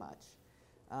doesn't do much.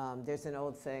 There's an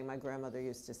old saying my grandmother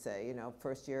used to say, you know,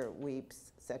 first year it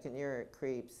weeps, second year it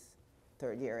creeps,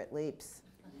 third year it leaps.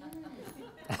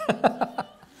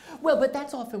 Well, but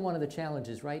that's often one of the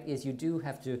challenges, right? Is you do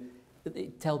have to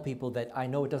tell people that I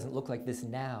know it doesn't look like this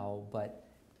now, but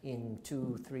in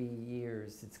 2, 3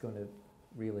 years, it's going to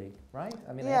really, right?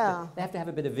 I mean, Yeah. they have to have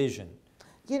a bit of vision.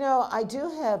 You know, I do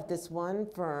have this one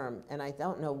firm, and I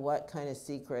don't know what kind of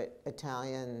secret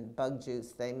Italian bug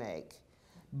juice they make,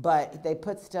 but they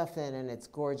put stuff in and it's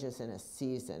gorgeous in a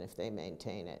season if they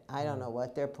maintain it. I don't know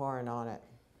what they're pouring on it.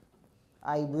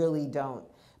 I really don't.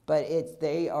 But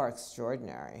they are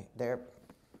extraordinary.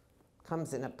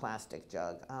 Comes in a plastic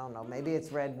jug. I don't know, maybe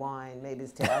it's red wine, maybe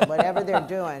it's whatever they're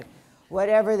doing.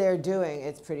 Whatever they're doing,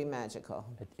 it's pretty magical.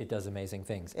 It does amazing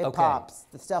things. It Okay. pops.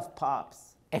 The stuff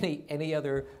pops. Any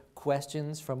other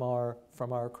questions from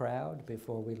our crowd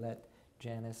before we let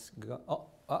Janice go?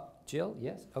 Oh, Jill,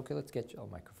 yes? Okay, let's get Jill a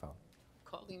microphone.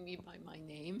 Calling me by my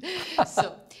name.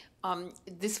 So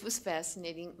this was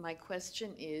fascinating. My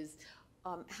question is,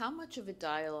 how much of a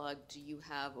dialogue do you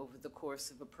have over the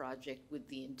course of a project with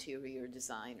the interior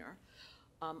designer?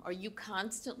 Are you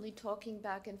constantly talking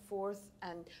back and forth?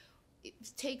 And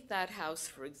take that house,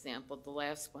 for example, the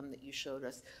last one that you showed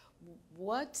us.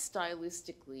 What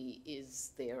stylistically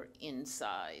is there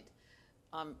inside?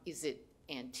 Is it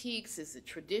antiques? Is it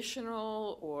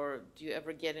traditional? Or do you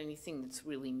ever get anything that's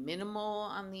really minimal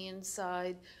on the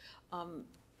inside?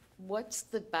 What's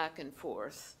the back and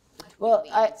forth between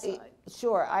the inside?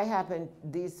 Sure,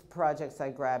 these projects I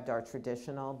grabbed are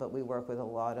traditional, but we work with a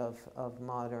lot of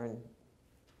modern,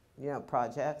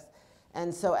 projects.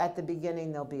 And so at the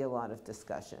beginning, there'll be a lot of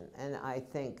discussion. And I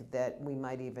think that we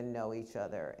might even know each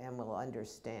other and we'll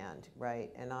understand,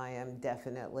 right? And I am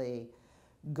definitely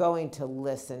going to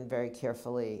listen very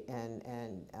carefully and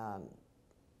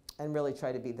really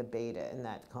try to be the beta in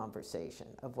that conversation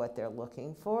of what they're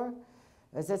looking for.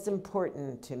 Because it's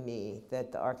important to me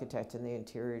that the architect and the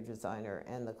interior designer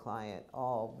and the client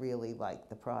all really like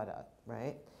the product,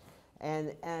 right?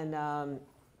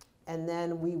 And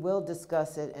then we will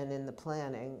discuss it, and in the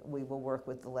planning, we will work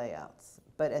with the layouts.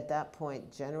 But at that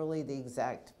point, generally the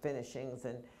exact finishings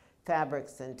and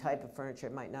fabrics and type of furniture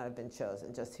might not have been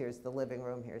chosen. Just here's the living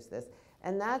room, here's this.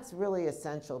 And that's really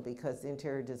essential because the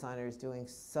interior designer is doing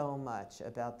so much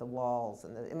about the walls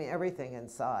and everything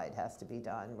inside has to be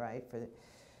done, right?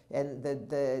 And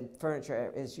the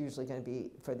furniture is usually going to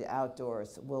be, for the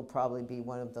outdoors, will probably be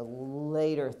one of the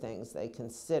later things they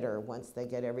consider once they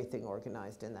get everything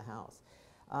organized in the house.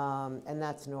 And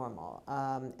that's normal.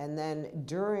 And then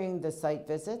during the site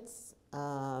visits,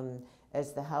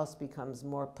 as the house becomes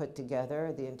more put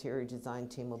together, the interior design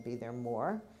team will be there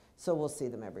more. So we'll see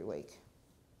them every week.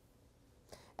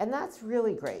 And that's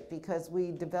really great because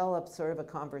we develop sort of a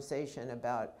conversation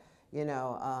about You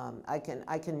know, I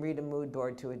can read a mood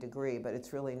board to a degree, but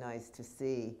it's really nice to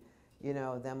see, you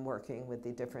know, them working with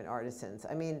the different artisans.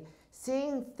 I mean,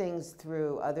 seeing things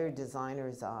through other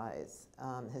designers' eyes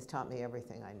has taught me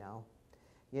everything I know.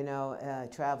 You know,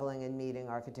 traveling and meeting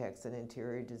architects and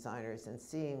interior designers and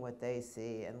seeing what they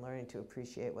see and learning to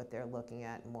appreciate what they're looking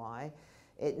at and why.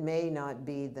 It may not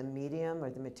be the medium or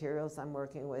the materials I'm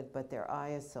working with, but their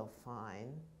eye is so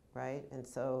fine, right? And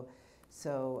so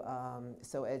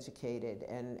educated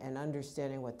and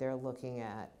understanding what they're looking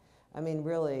at. I mean,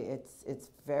 really, it's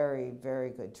very, very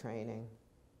good training.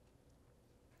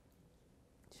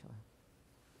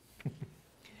 Sure.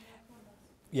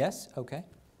 Yes, okay.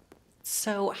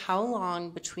 So how long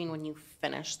between when you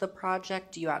finish the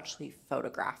project do you actually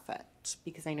photograph it?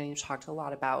 Because I know you talked a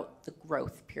lot about the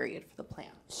growth period for the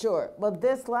plant. Sure. Well,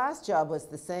 this last job was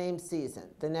the same season,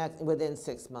 within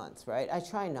 6 months, right? I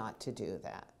try not to do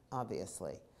that,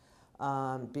 obviously,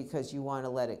 because you want to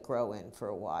let it grow in for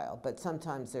a while. But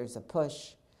sometimes there's a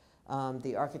push.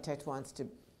 The architect wants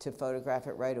to photograph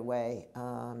it right away,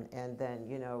 and then,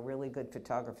 you know, really good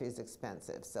photography is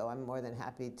expensive. So I'm more than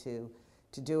happy to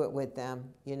do it with them,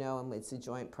 you know, and it's a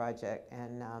joint project.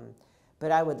 And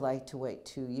but I would like to wait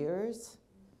 2 years,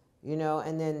 you know,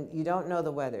 and then you don't know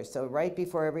the weather. So right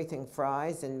before everything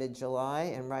fries in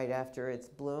mid-July and right after it's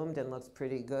bloomed and looks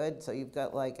pretty good. So you've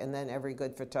got like, and then every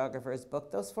good photographer has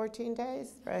booked those 14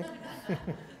 days, right?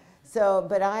 So,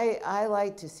 but I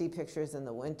like to see pictures in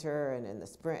the winter and in the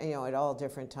spring, you know, at all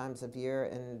different times of year,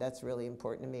 and that's really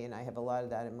important to me. And I have a lot of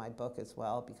that in my book as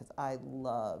well, because I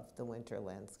love the winter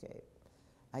landscape.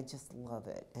 I just love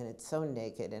it, and it's so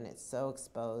naked and it's so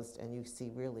exposed, and you see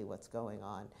really what's going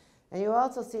on. And you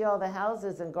also see all the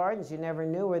houses and gardens you never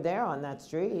knew were there on that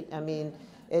street. I mean,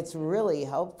 it's really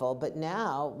helpful. But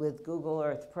now with Google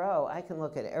Earth Pro, I can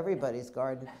look at everybody's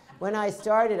garden. When I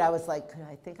started, I was like,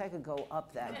 I think I could go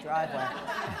up that driveway.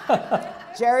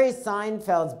 Jerry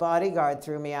Seinfeld's bodyguard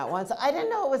threw me out once. I didn't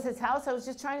know it was his house. I was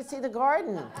just trying to see the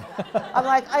garden. I'm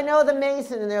like, I know the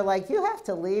mason. And they're like, you have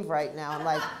to leave right now. I'm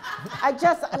like,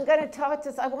 I'm going to talk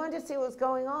to, I wanted to see what was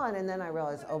going on. And then I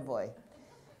realized, oh boy.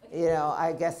 You know,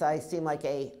 I guess I seem like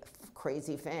a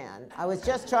crazy fan. I was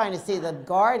just trying to see the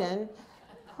garden.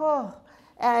 Oh.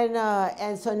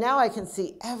 And so now I can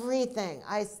see everything.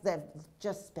 I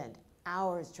just spent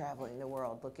hours traveling the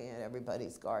world looking at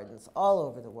everybody's gardens all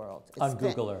over the world. On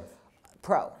Google Earth.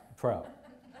 Pro. Pro,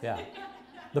 yeah.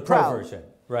 The Pro version,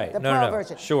 right. The Pro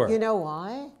version. Sure. You know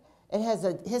why? It has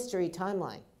a history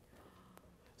timeline.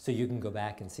 So you can go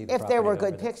back and see the If there were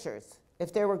property good over there. pictures.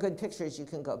 If there were good pictures, you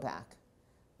can go back.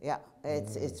 Yeah,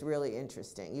 it's really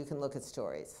interesting. You can look at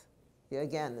stories. Yeah,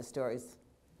 again, the stories,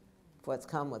 what's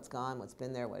come, what's gone, what's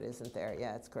been there, what isn't there.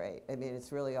 Yeah, it's great. I mean,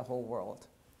 it's really a whole world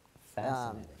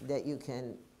that you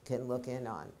can look in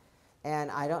on. And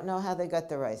I don't know how they got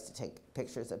the rights to take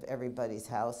pictures of everybody's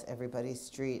house, everybody's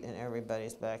street, and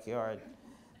everybody's backyard.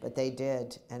 But they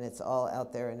did, and it's all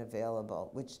out there and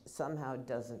available, which somehow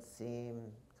doesn't seem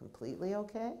completely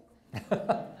okay.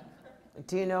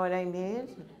 Do you know what I mean?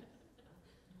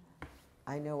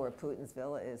 I know where Putin's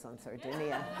villa is on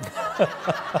Sardinia.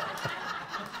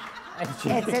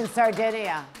 It's in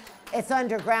Sardinia. It's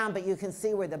underground, but you can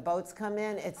see where the boats come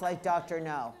in. It's like Dr.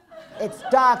 No. It's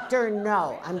Dr.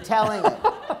 No, I'm telling you.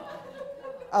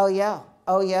 Oh, yeah.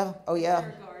 Oh, yeah. Oh,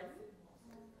 yeah.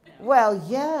 Well,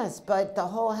 yes, but the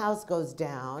whole house goes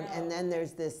down, and then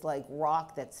there's this, like,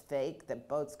 rock that's fake that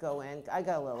boats go in. I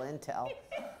got a little intel.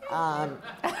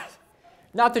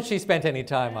 Not that she spent any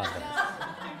time on this.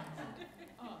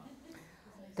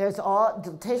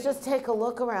 Just take a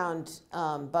look around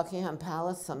Buckingham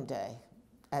Palace someday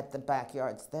at the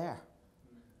backyards there.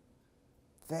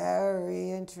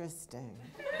 Very interesting.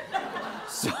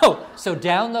 So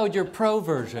download your Pro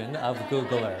version of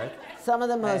Google Earth. Some of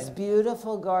the most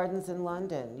beautiful gardens in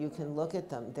London, you can look at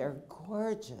them. They're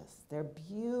gorgeous. They're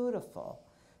beautiful.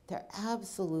 They're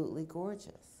absolutely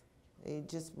gorgeous. They're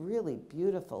just really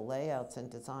beautiful layouts and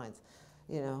designs.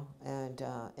 You know, and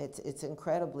it's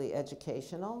incredibly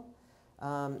educational.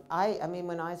 I mean,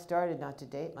 when I started, not to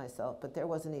date myself, but there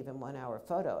wasn't even 1 hour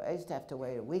photo. I used to have to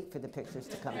wait a week for the pictures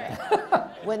to come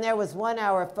back. When there was 1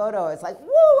 hour photo, it's like,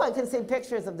 woo, I can see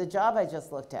pictures of the job I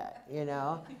just looked at, you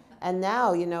know? And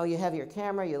now, you know, you have your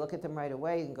camera, you look at them right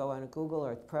away, you can go on a Google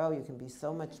Earth Pro, you can be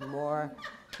so much more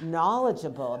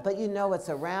knowledgeable, but you know what's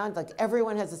around. Like,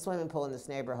 everyone has a swimming pool in this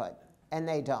neighborhood, and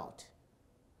they don't.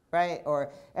 Right?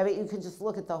 Or, I mean, you can just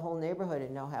look at the whole neighborhood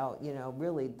and know how, you know,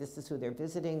 really, this is who they're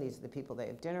visiting, these are the people they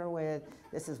have dinner with,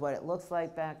 this is what it looks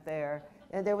like back there.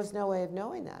 And there was no way of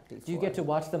knowing that before. Do you get to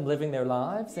watch them living their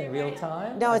lives in real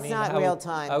time? No, I it's mean, not how- real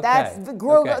time. Okay, That's the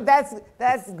Google. okay.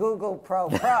 That's Google Pro.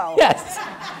 Yes,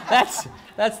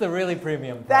 that's the really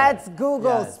premium. That's product.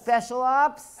 Google Yes. Special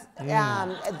Ops. The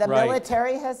right.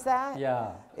 military has that.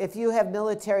 Yeah, If you have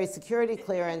military security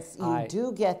clearance, you I-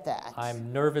 do get that.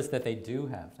 I'm nervous that they do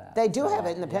have that. They do So, have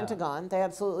it in the yeah. Pentagon. They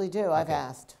absolutely do. I've Okay.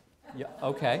 asked. Yeah.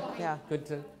 Okay. Yeah. Good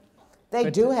to They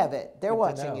Good do to- have it. They're good to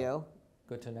watching know. you.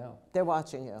 Good to know. They're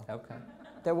watching you. Okay.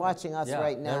 They're watching us Yeah.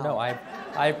 right now. No,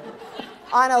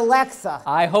 On Alexa.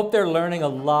 I hope they're learning a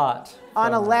lot.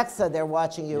 On from Alexa, they're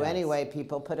watching you Yes. anyway,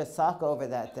 people. Put a sock over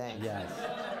that thing. Yes.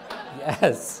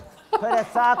 Yes. Put a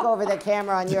sock over the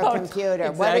camera on your Don't-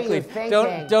 computer. What are you exactly.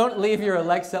 thinking? Don't leave your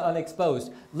Alexa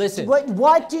unexposed. Listen.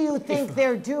 What do you think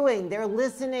they're doing? They're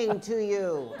listening to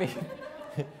you.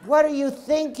 What are you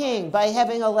thinking by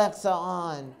having Alexa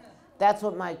on? That's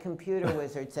what my computer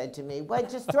wizard said to me. What?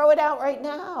 Just throw it out right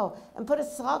now and put a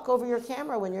sock over your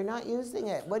camera when you're not using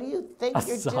it. What do you think A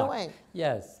you're sock. doing?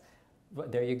 Yes. Well,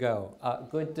 there you go.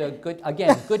 Good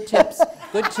tips.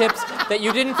 Good tips that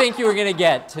you didn't think you were going to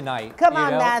get tonight. Come you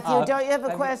on, know? Matthew. Don't you have a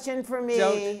I'm- question for me?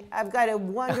 don't- I've got a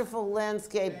wonderful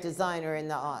landscape designer in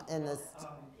this.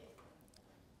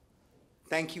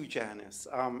 Thank you, Janice.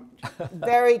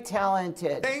 Very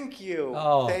talented. Thank you.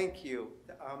 Oh. Thank you.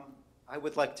 I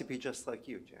would like to be just like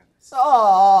you, Janice.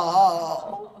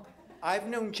 Oh, I've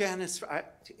known Janice for,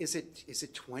 is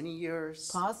it 20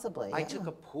 years? possibly. I yeah. took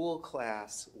a pool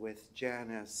class with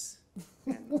Janice,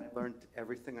 and I learned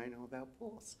everything I know about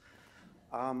pools.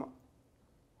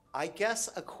 I guess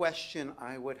a question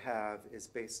I would have is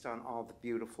based on all the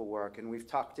beautiful work, and we've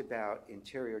talked about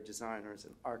interior designers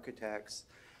and architects.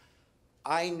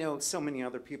 I know so many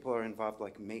other people are involved,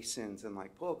 like masons and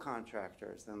like pool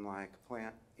contractors and like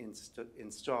plant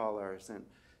installers and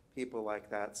people like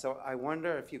that. So I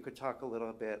wonder if you could talk a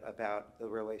little bit about the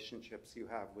relationships you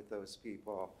have with those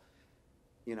people,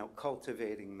 you know,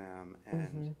 cultivating them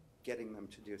and getting them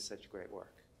to do such great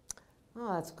work.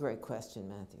 Oh, that's a great question,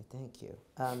 Matthew. Thank you.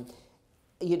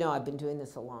 You know, I've been doing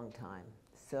this a long time.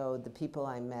 So the people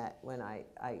I met when I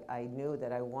knew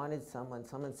that I wanted someone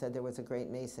said there was a great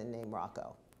mason named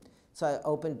Rocco. So I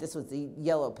opened, this was the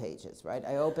yellow pages, right?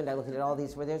 I looked at all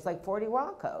these where there's like 40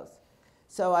 Roccos.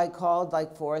 So I called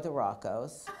like 4 of the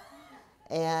Roccos,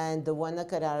 and the one that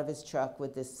got out of his truck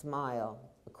with this smile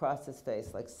across his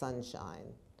face like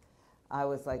sunshine, I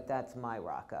was like, that's my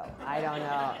Rocco. I don't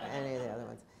know any of the other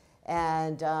ones.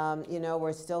 And, you know,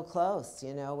 we're still close.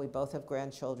 You know, we both have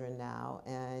grandchildren now.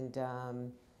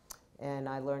 And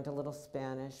I learned a little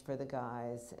Spanish for the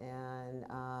guys. And,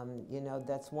 you know,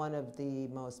 that's one of the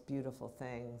most beautiful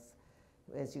things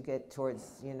as you get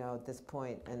towards, you know, this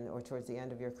point or towards the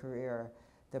end of your career,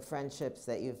 the friendships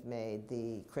that you've made,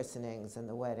 the christenings and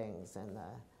the weddings and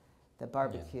the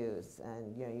barbecues. Yeah.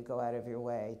 And, you know, you go out of your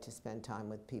way to spend time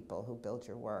with people who build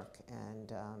your work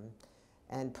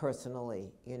and personally,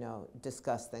 you know,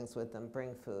 discuss things with them,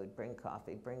 bring food, bring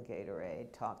coffee, bring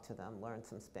Gatorade, talk to them, learn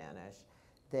some Spanish.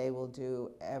 They will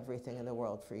do everything in the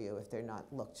world for you if they're not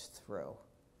looked through,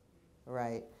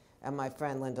 right? And my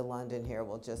friend Linda London here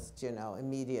will just, you know,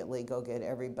 immediately go get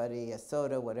everybody a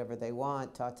soda, whatever they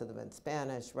want, talk to them in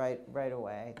Spanish right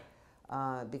away,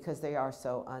 because they are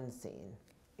so unseen,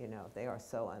 you know, they are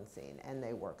so unseen, and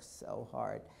they work so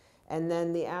hard. And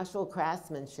then the actual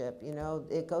craftsmanship, you know,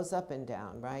 it goes up and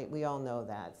down, right? We all know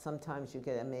that. Sometimes you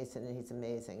get a mason and he's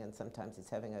amazing, and sometimes he's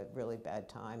having a really bad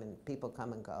time, and people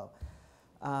come and go.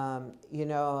 You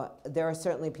know, there are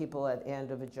certainly people at the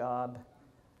end of a job,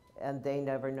 and they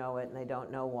never know it, and they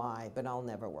don't know why, but I'll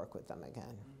never work with them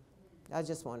again. I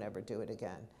just won't ever do it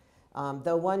again.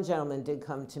 Though one gentleman did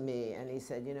come to me, and he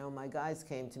said, you know, my guys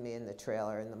came to me in the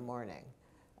trailer in the morning.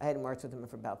 I hadn't worked with him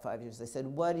for about 5 years. They said,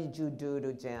 what did you do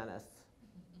to Janice?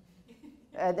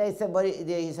 And they said,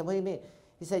 he said, what do you mean?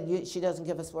 He said, she doesn't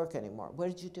give us work anymore. What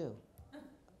did you do?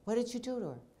 What did you do to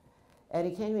her? And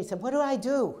he came to me and said, what do I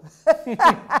do?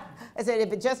 I said,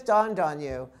 if it just dawned on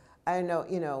you, I know,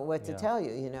 you know, what to tell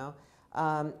you, you know.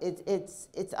 I'm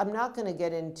not going to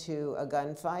get into a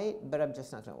gunfight, but I'm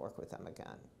just not going to work with them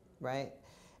again, right?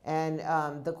 And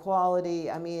the quality,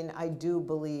 I mean, I do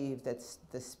believe that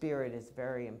the spirit is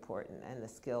very important, and the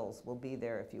skills will be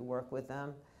there if you work with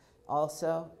them.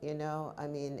 Also, you know, I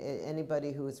mean,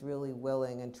 anybody who is really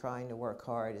willing and trying to work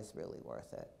hard is really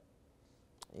worth it,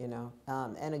 you know.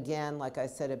 And again, like I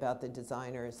said about the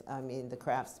designers, I mean, the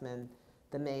craftsmen,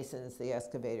 the masons, the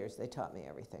excavators, they taught me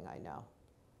everything I know.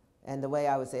 And the way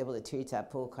I was able to teach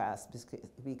that pool class,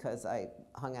 because I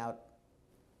hung out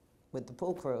with the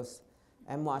pool crews,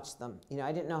 and watch them. You know,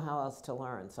 I didn't know how else to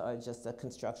learn, so I was just a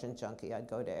construction junkie. I'd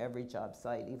go to every job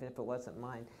site, even if it wasn't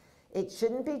mine. It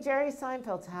shouldn't be Jerry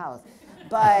Seinfeld's house,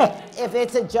 but if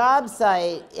it's a job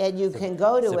site and you can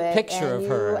go to it and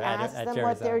you ask them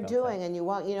what they're doing and you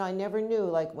want, you know, I never knew,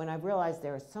 like when I realized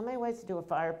there are so many ways to do a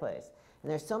fireplace,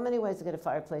 and there's so many ways to get a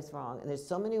fireplace wrong, and there's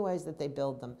so many ways that they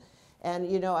build them.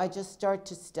 And, you know, I just start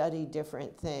to study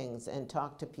different things and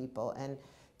talk to people, and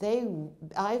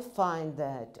I find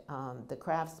that the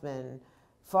craftsmen,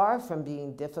 far from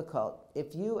being difficult,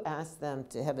 if you ask them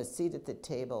to have a seat at the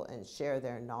table and share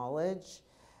their knowledge,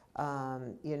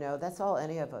 you know, that's all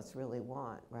any of us really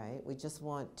want, right? We just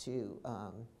want to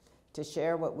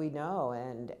share what we know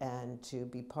and to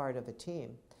be part of a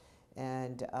team.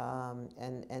 And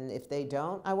if they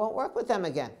don't, I won't work with them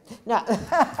again. No.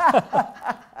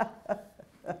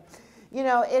 You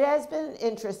know, it has been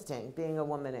interesting being a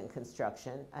woman in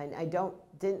construction. I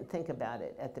didn't think about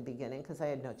it at the beginning because I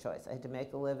had no choice. I had to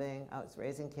make a living. I was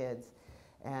raising kids,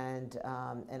 and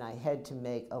I had to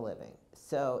make a living.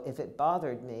 So if it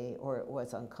bothered me or it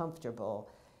was uncomfortable,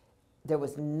 there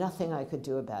was nothing I could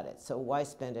do about it. So why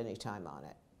spend any time on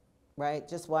it, right?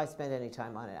 Just why spend any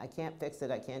time on it? I can't fix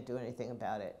it. I can't do anything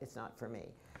about it. It's not for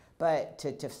me. But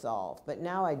to solve. But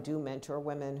now I do mentor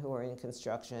women who are in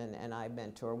construction, and I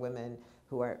mentor women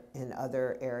who are in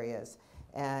other areas.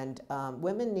 And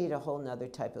women need a whole nother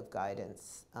type of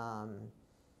guidance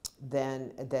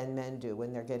than men do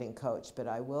when they're getting coached. But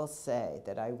I will say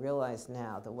that I realize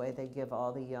now the way they give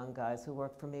all the young guys who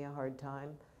work for me a hard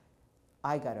time,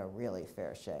 I got a really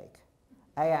fair shake.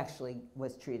 I actually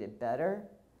was treated better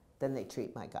than they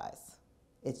treat my guys.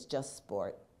 It's just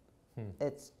sport.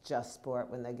 It's just sport.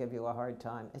 When they give you a hard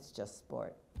time, it's just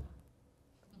sport.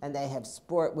 And they have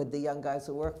sport with the young guys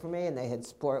who work for me, and they had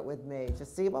sport with me.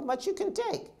 Just see how much you can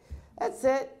take. That's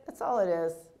it. That's all it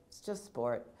is. It's just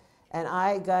sport. And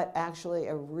I got actually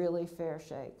a really fair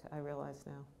shake, I realize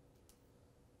now.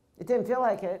 It didn't feel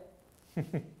like it.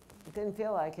 It didn't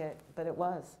feel like it, but it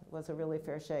was. It was a really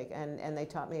fair shake. And they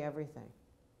taught me everything,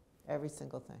 every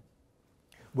single thing.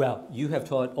 Well, you have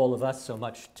taught all of us so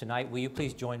much tonight. Will you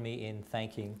please join me in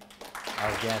thanking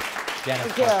our guest,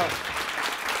 Janice Parker?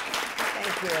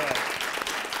 Thank you.